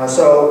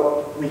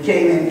 So we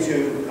came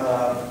into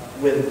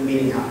with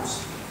Meeting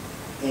House.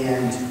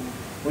 And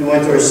We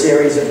went through a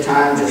series of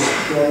time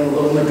just doing a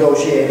little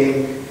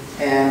negotiating,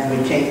 and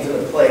we came to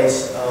the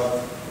place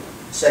of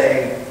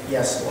saying,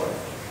 yes, Lord,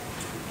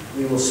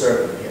 we will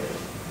serve you here.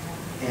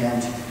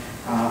 And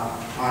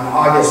on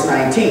August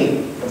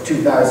 19th of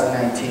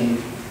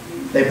 2019,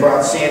 they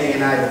brought Sandy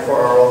and I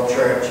before our old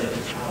church and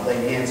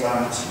laid hands on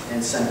us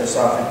and sent us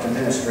off into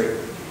ministry.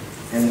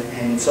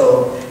 And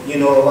so you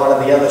know a lot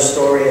of the other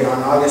story. And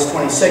on August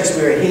 26th,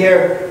 we were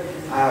here.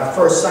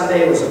 First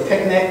Sunday was a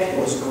picnic. It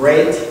was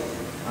great.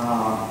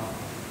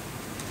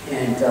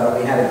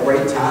 We had a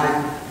great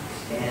time.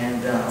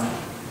 And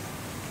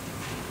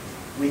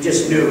we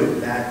just knew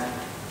that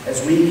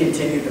as we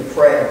continued to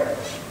pray,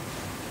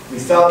 we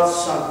felt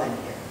something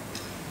here.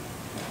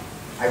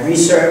 I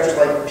researched,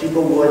 like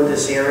people would,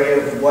 this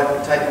area of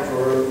what type of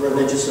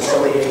religious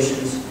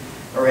affiliations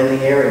are in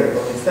the area,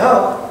 but we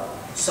felt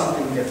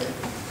something different.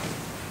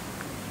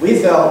 We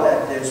felt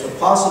that there's a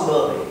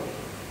possibility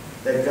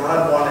that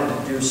God wanted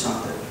to do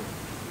something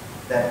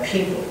that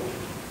people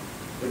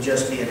would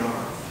just be in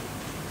awe of.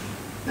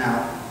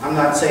 Now, I'm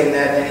not saying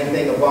that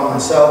anything about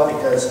myself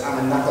because I'm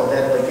a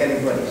knucklehead like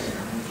anybody,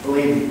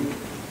 believe me.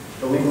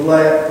 But we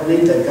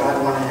believe that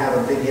God wanted to have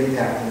a big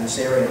impact in this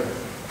area.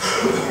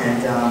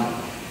 And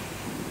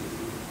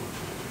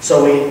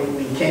so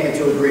we came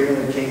into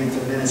agreement, we came into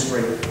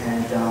ministry.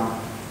 And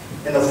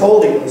in the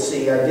folder you'll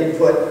see, I did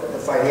put the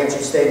financial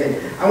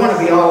statement. I want to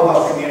be all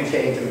about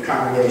communicating to the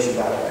congregation,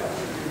 by the way.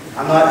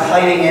 I'm not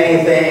hiding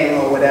anything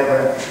or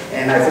whatever.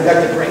 And I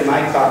forgot to bring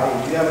my copy.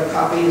 Do you have a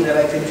copy that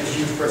I could just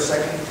use for a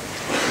second?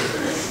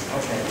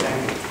 Okay,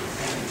 thank you.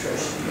 Thank you,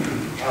 Trish.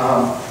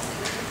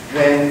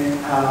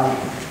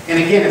 And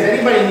again, if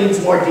anybody needs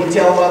more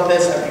detail about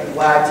this, I'd be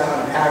glad to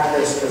unpack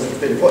this because it's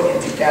been put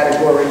into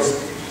categories.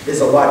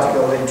 There's a lot to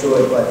go into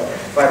it, but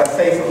by the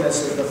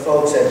faithfulness of the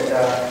folks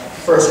at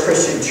First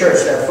Christian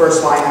Church, that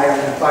first line item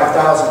at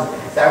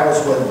 $5,000, that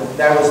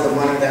was the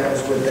money that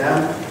was with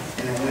them,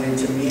 and it went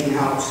into Meeting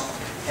House.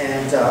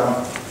 And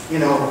you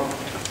know,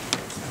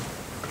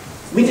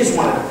 we just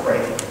wanted to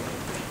pray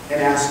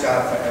and ask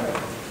God for everything.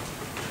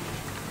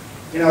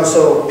 You know,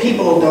 so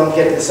people don't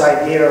get this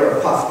idea or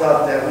puffed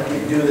up that we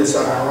can do this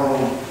on our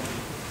own.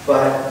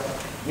 But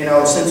you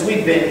know, since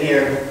we've been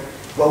here,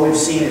 what we've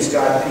seen is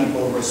God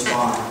people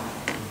respond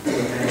to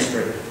the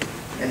ministry.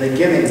 And the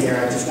giving here,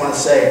 I just want to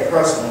say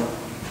personally,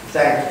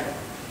 thank you.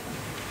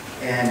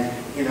 And,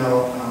 you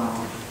know,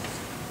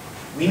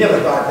 we never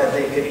thought that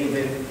they could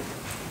even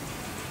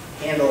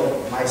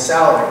handle my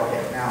salary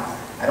here. Now,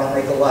 I don't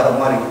make a lot of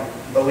money,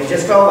 but we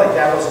just felt like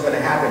that wasn't going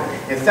to happen.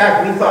 In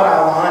fact, we thought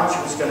our launch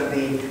was going to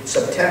be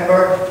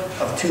September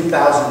of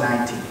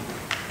 2019.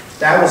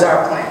 That was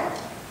our plan.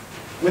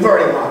 We've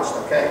already launched,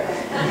 okay?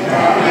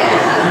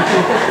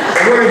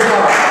 We're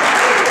involved.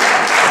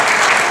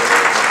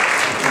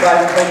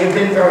 But you've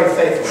been very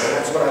faithful, and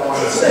that's what I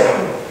want to say.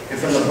 And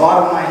from the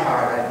bottom of my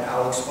heart,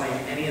 I'll explain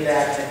any of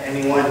that to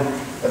any one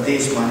of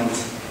these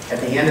monies. At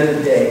the end of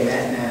the day,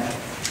 net,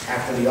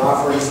 after the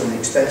offerings and the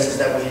expenses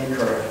that we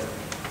incur,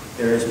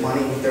 there is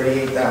money,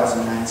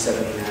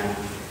 $38,979.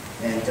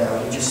 And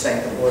we just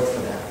thank the Lord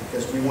for that,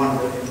 because we want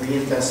to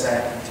reinvest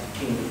that into the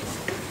kingdom.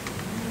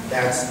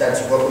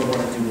 That's what we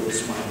want to do with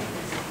this money.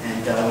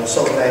 And we're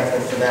so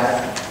thankful for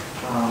that.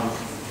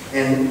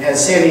 And as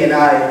Sandy and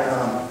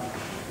I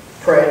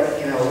pray,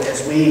 you know,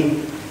 as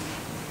we,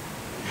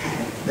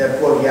 that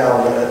poor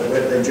gal,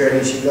 with the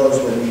journey she goes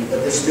with me,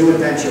 but this new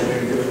adventure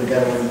we're doing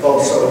together, we're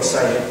both so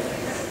excited,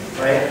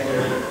 right?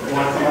 You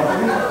want to come up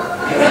with me?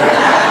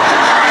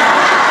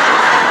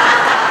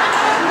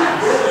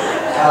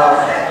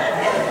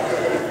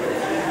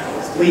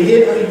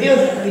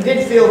 We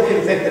did feel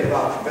convicted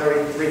about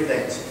three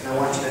things, and I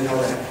want you to know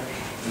that.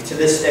 And to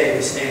this day,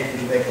 we stand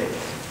convicted.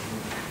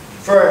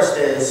 First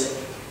is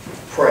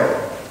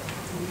prayer.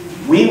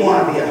 We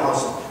want to be a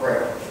house of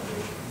prayer.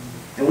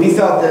 And we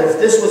felt that if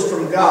this was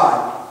from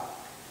God,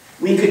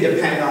 we could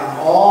depend on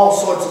all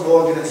sorts of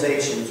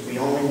organizations. We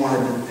only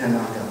wanted to depend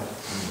on God.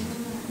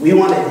 We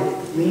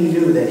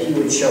knew that He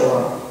would show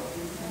up.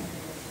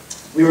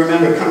 We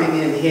remember coming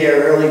in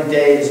here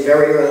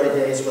very early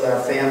days with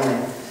our family,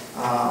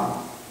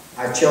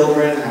 our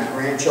children and our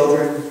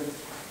grandchildren,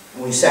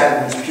 and we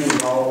sat in these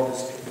pews all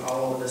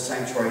over the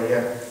sanctuary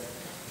here.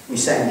 We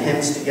sang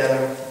hymns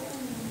together,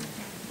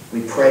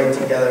 we prayed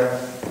together,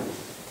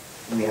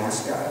 and we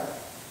asked God.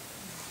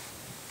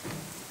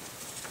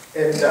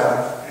 And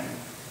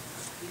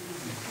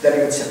that He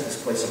would set this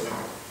place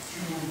apart.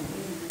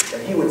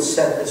 That He would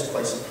set this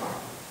place apart.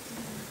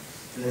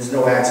 And there's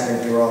no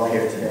accident you're all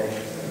here today,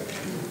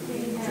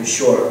 for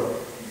sure.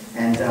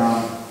 And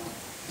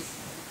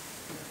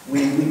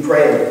we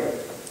prayed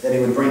that He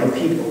would bring a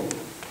people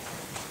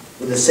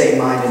with the same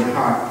mind and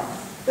heart,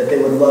 that they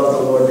would love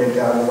the Lord their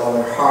God with all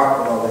their heart,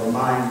 with all their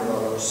mind, with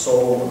all their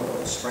soul, with all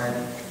their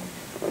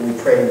strength. And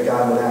we prayed that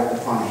God would act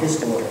upon His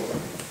glory,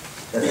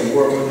 that the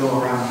world would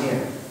know around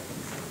here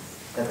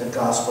that the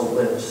gospel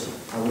lives.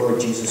 Our Lord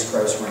Jesus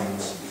Christ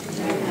reigns.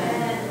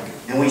 Amen.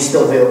 And we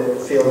still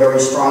feel very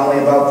strongly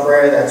about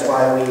prayer. That's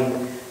why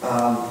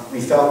we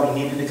felt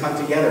we needed to come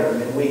together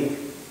midweek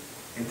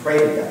and pray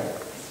together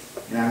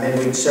in our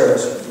midweek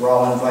service. We're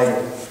all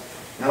invited.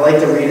 And I'd like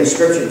to read a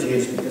scripture to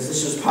you because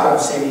this was part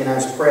of Sandy and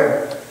I's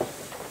prayer.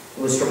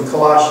 It was from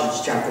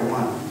Colossians chapter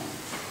 1.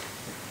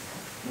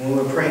 And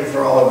we were praying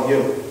for all of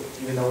you,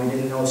 even though we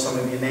didn't know some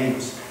of your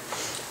names.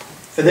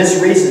 For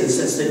this reason,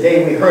 since the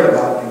day we heard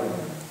about you,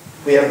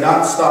 we have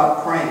not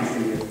stopped praying for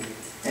you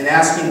and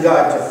asking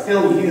God to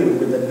fill you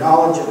with the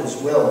knowledge of His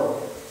will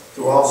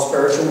through all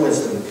spiritual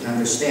wisdom and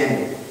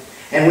understanding.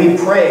 And we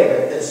pray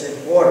that this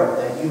in order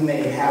that you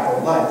may have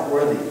a life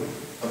worthy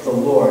of the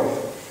Lord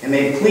and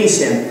may please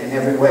Him in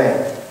every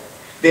way,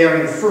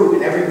 bearing fruit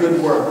in every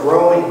good work,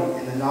 growing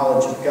in the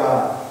knowledge of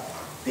God,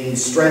 being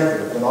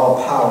strengthened with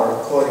all power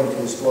according to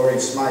His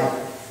glorious might,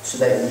 so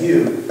that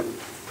you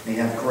may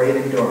have great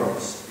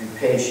endurance and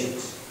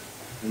patience,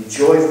 and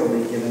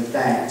joyfully giving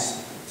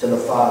thanks to the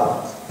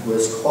Father who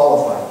has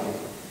qualified you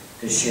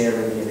to share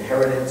in the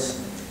inheritance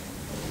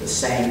of the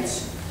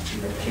saints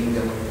in the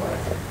kingdom of light.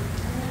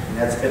 And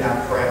that's been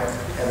our prayer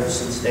ever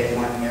since day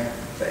one here,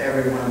 for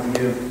every one of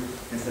you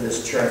and for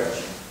this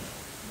church.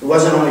 It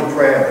wasn't only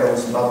prayer, but it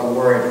was about the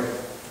Word.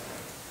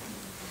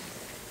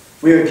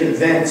 We were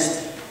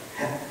convinced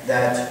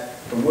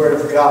that the Word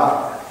of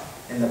God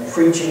and the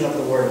preaching of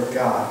the Word of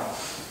God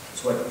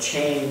is what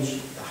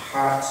changed the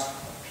hearts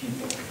of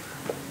people.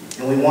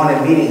 And we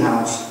wanted Meeting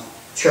House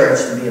Church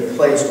to be a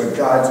place where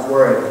God's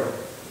Word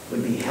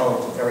would be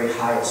held to very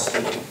high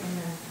esteem.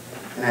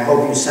 And I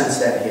hope you sense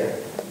that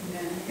here.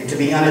 And to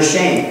be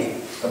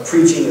unashamed of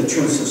preaching the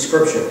truths of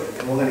Scripture,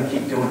 and we're going to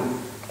keep doing it.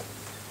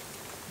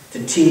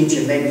 To teach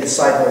and make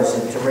disciples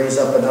and to raise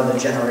up another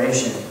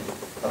generation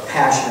of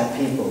passionate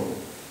people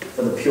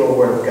for the pure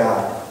Word of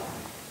God.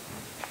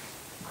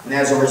 And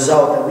as a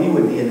result, that we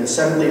would be an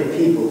assembly of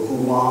people who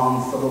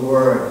long for the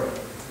Word,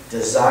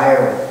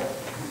 desire it,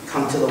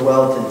 come to the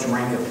well to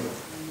drink of it,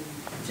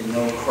 to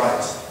know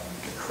Christ,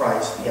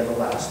 the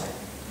everlasting.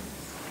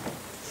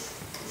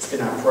 It's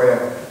been our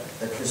prayer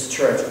that this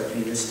church would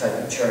be this type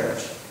of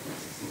church.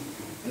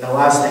 And the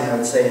last thing I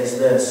would say is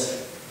this,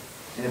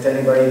 and if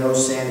anybody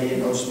knows Sandy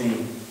and knows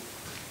me,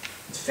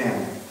 it's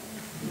family.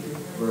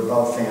 We're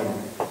about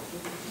family.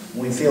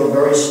 We feel a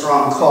very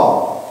strong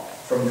call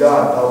from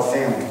God about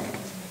family.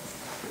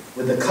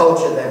 With the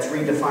culture that's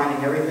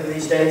redefining everything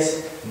these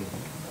days,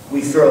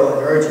 we feel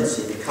an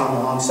urgency to come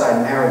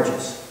alongside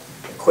marriages,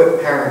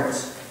 equip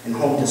parents in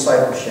home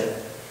discipleship,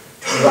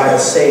 to provide a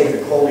safe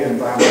and holy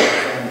environment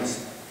for families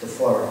to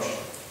flourish.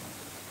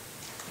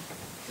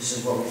 This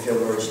is what we feel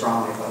very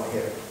strongly about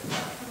here.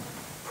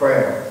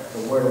 Prayer,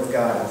 the Word of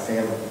God, and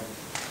family.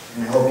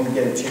 And I hope you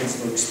get a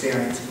chance to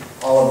experience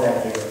all of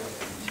that here.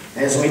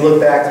 And as we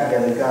look back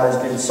together, God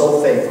has been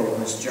so faithful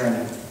in this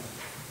journey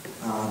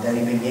that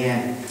He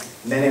began.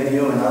 Many of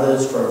you and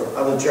others for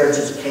other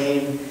churches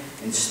came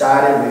and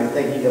started. We were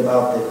thinking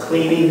about the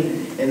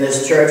cleaning in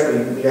this church.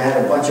 We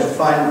had a bunch of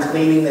fun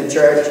cleaning the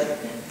church,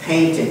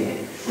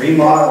 painting,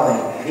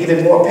 remodeling, and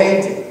even more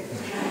painting.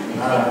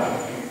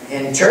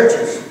 And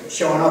churches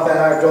showing up at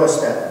our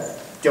doorstep,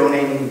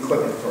 donating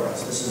equipment for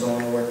us. This is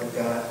only the work of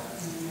God.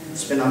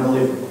 It's been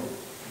unbelievable.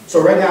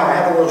 So right now I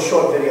have a little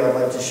short video I'd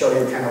like to show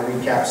you, kind of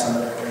recap some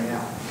of that right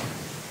now.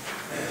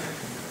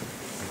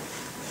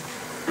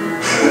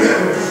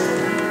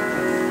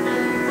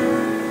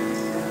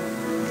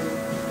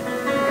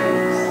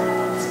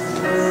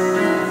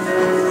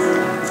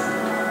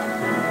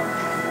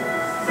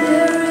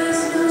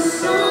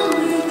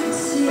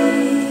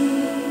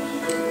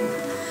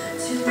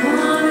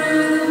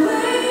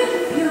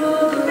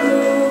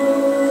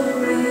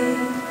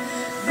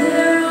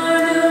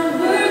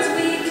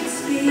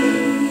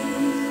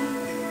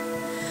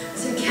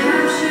 To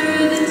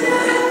capture the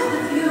death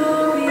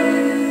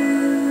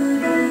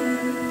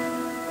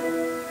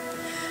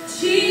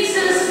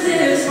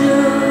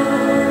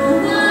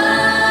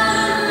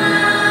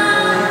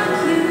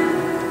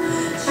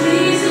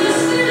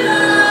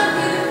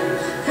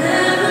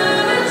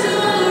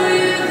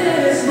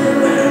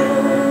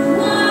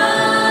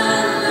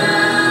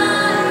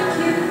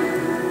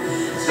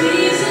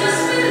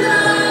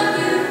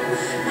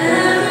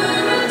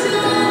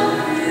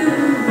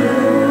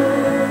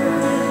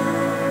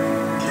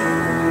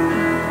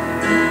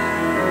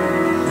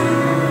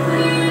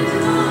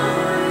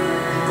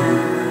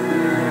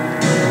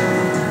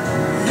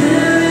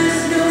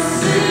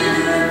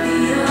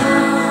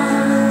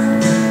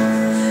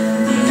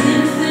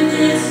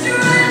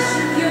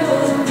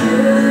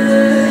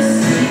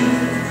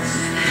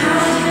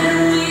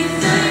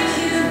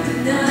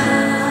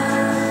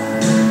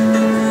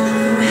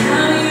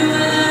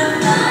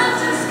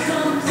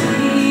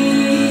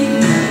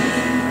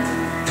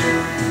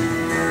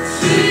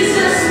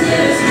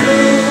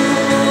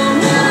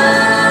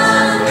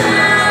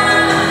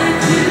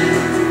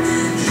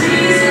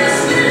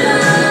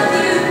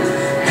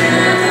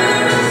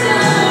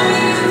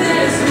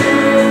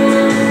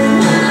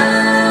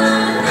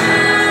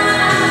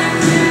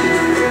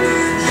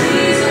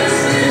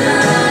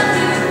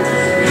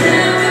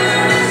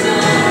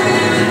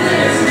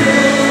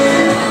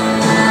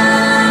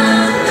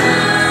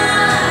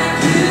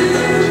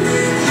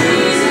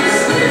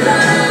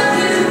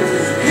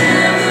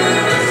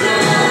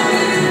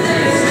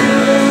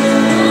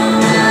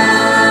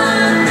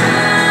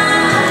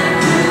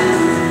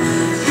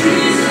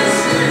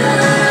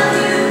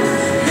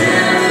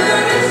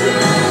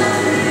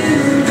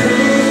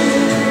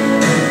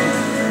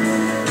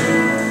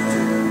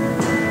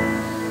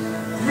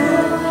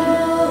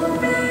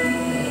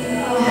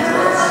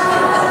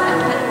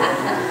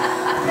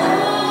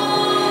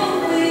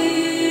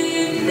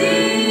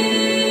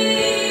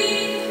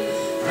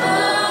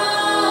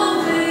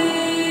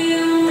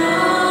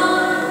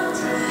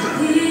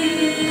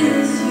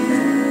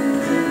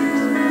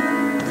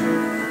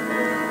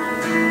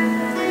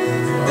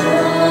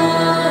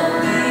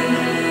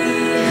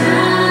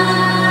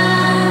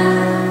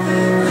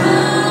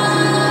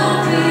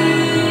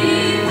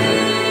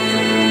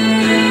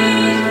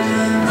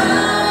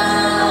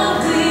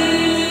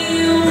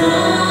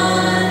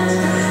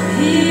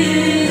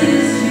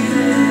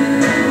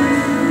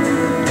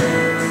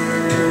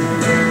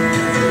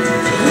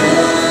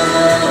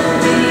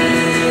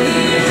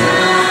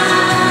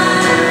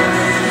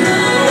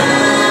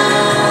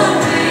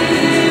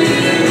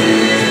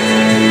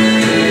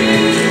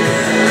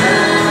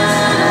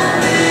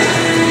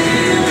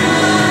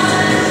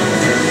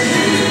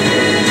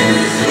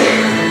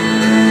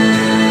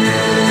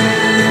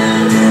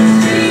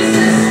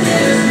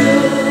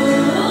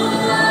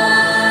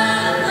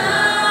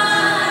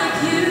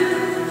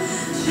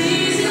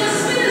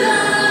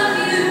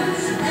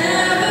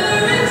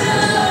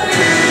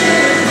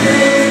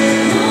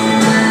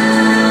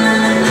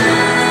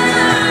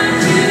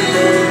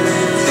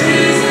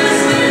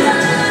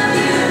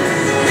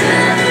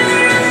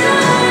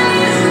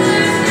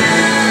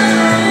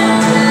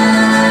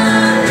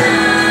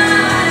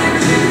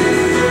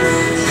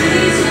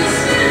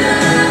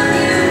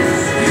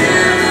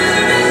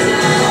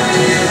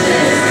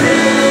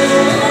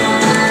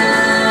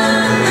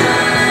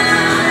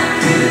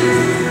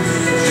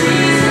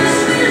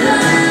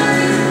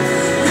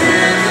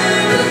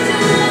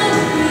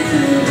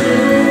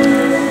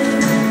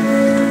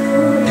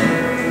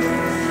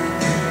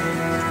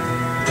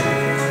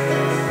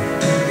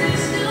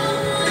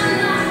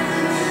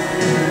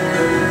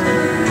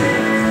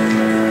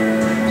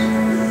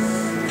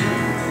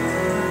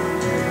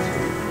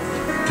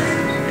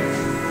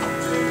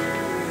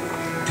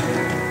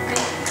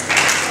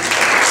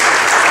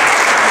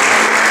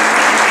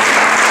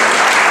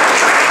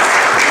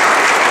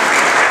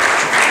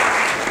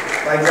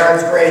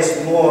God's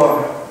grace,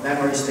 more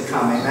memories to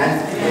come.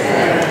 Amen?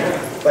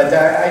 Amen. But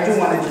I do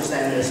want to just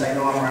end this. I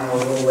know I'm running a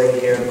little late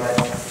here, but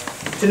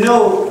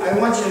I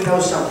want you to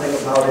know something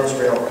about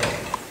Israel.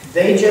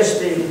 They just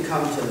didn't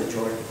come to the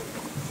Jordan.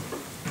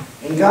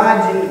 And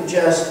God didn't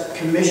just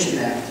commission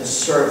them to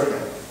serve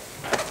Him.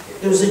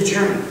 It was a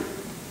journey.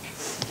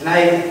 And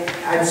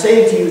I'd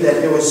say to you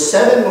that there were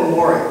 7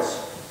 memorials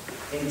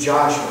in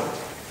Joshua.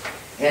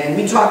 And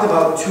we talked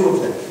about 2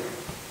 of them.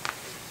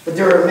 But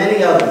there are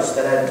many others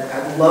that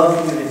I'd love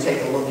for you to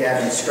take a look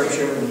at in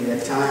Scripture when you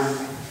get time.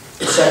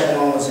 The second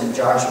one was in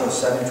Joshua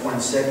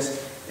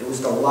 7:26. It was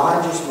the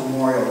largest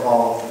memorial of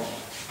all of them.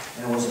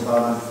 And it was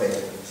about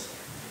unfaithfulness.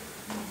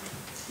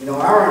 You know,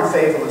 our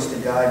unfaithfulness to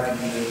God can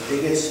be the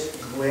biggest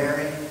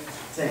glaring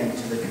thing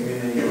to the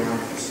community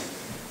around us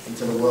and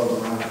to the world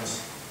around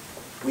us.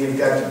 We have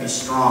got to be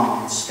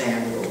strong and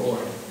stand with the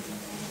Lord.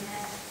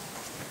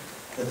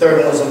 The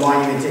third one was a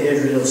monument to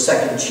Israel's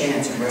second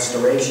chance and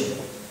restoration.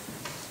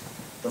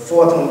 The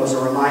fourth one was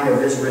a reminder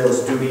of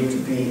Israel's duty to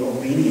be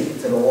obedient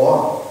to the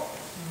law.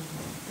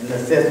 And the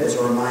fifth was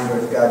a reminder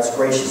of God's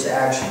gracious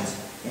actions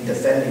in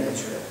defending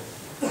Israel.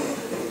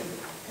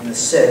 And the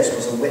sixth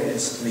was a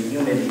witness to the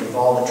unity of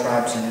all the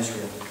tribes in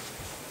Israel.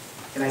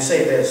 Can I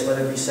say this? Let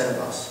it be said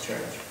of us,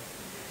 church.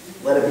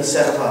 Let it be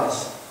said of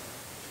us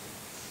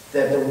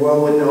that the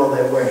world would know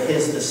that we're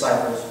His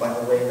disciples by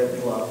the way that we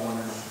love one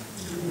another.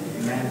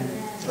 Amen?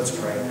 Let's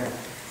pray.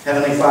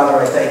 Heavenly Father,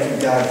 I thank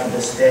you, God, for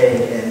this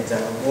day. And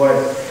Lord,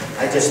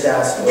 I just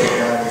ask, Lord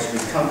God, as we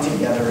come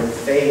together in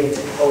faith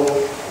and hope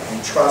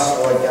and trust,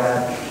 Lord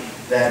God,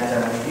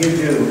 that you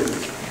do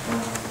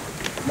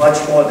much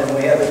more than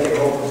we ever could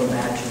hope or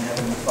imagine,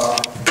 Heavenly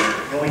Father.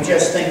 And we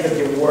just think of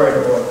your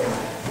word, Lord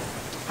God,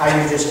 how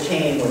you just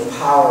came with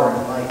power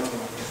and might, Lord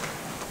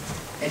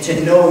God. And to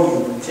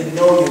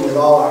know you with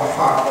all our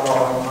heart, with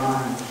all our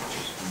mind,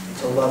 and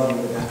to love you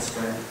with that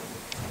strength.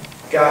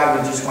 God,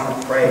 we just want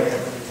to pray,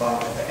 Heavenly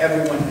Father, for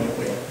everyone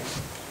here.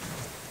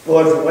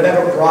 Lord, for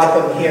whatever brought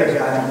them here,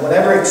 God, and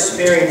whatever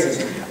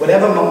experiences,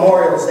 whatever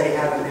memorials they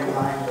have in their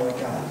mind, Lord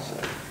God,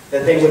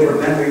 that they would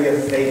remember your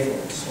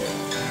faithfulness, Lord.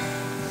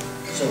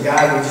 So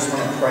God, we just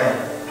want to pray.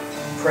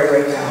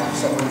 Pray right now if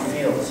someone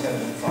feels,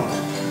 Heavenly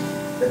Father,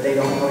 that they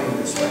don't know you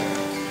this way.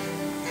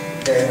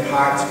 Their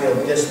hearts feel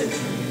distant to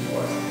you,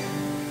 Lord.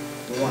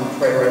 We want to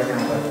pray right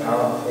now by the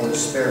power of the Holy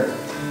Spirit,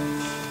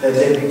 that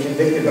they be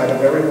convicted by the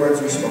very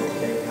words we spoke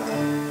today, God.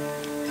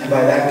 And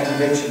by that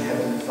conviction,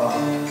 Heavenly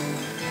Father,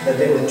 that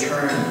they would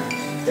turn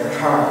their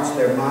hearts,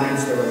 their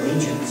minds, their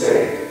allegiance,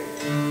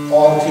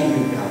 all to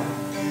you,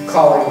 God,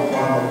 calling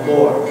upon the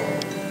Lord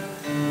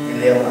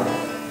in their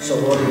life. So,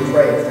 Lord, we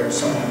pray if there's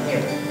someone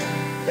here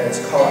that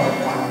is calling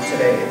upon you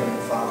today,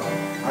 Heavenly Father,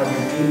 out of a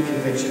deep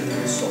conviction in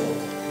their soul,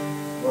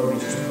 Lord, we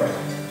just pray.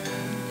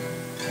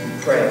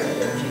 We pray that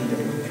your kingdom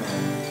would come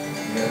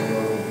and your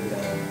will would be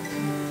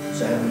done.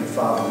 So, Heavenly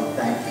Father, we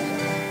thank you,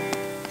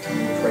 God, and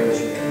we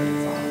praise you,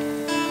 Heavenly Father.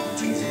 In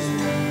Jesus'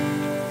 name,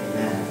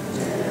 amen.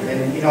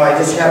 And, you know, I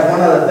just have one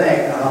other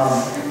thing.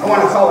 I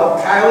want to call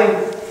up Kylie,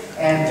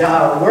 and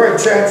we're a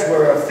church,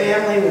 we're a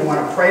family, we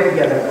want to pray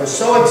together. We're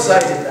so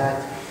excited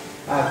that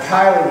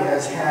Kylie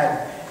has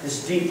had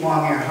this deep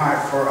longing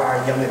heart for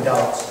our young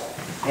adults.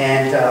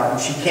 And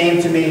she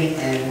came to me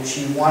and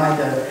she wanted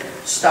to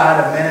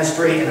start a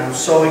ministry, and I'm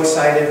so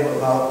excited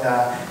about,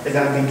 they're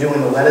going to be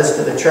doing the letters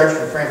to the church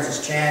for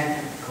Francis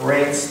Chan.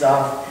 Great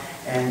stuff.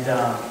 And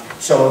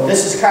so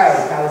this is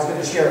Kylie. Kylie's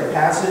going to share a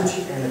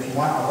passage, and if you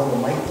want, I'll hold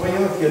the mic for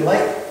you if you'd like.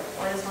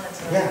 Well, I just wanted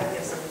to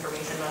give some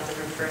information about the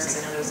group first,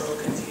 because I know there was a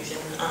little confusion.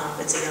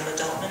 It's a young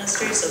adult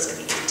ministry, so it's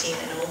going to be 18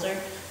 and older,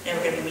 and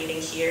we're going to be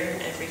meeting here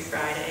every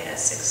Friday at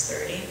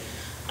 6:30.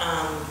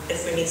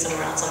 If we meet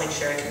somewhere else, I'll make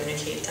sure I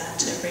communicate that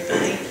to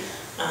everybody.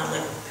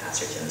 Like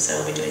Pastor Jim said,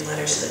 we'll be doing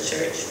letters to the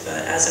church.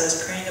 But as I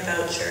was praying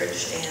about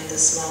church and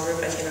this small group,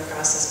 I came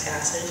across this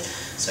passage,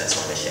 so I just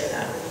wanted to share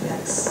that with you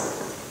guys.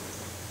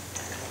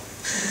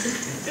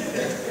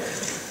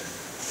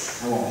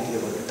 I won't be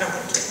able to.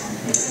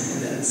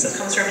 So it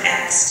comes from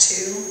Acts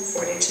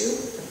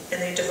 2:42. And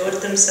they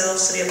devoted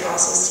themselves to the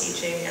apostles'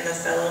 teaching and the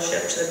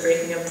fellowship, to the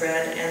breaking of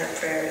bread and the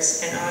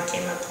prayers. And awe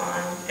came upon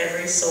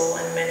every soul,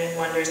 and many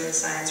wonders and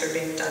signs were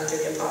being done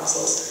through the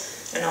apostles.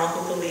 And all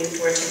who believed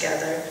were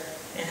together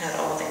and had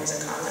all things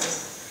in common.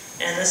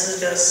 And this is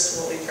just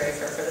what we pray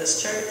for this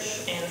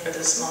church and for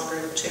this small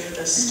group too,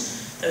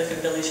 just that we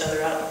can build each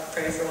other up,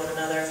 pray for one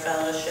another,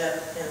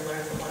 fellowship, and learn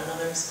from one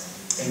another.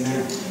 So,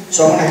 amen.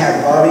 So I'm going to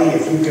have Bobby,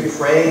 if you could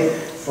pray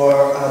for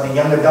the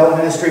young adult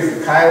ministry for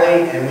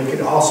Kylie, and we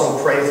could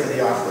also pray for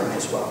the offering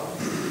as well.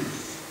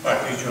 All right,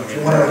 please join me. If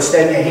you want to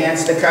extend your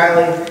hands to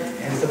Kylie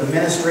and for the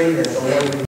ministry, that the Lord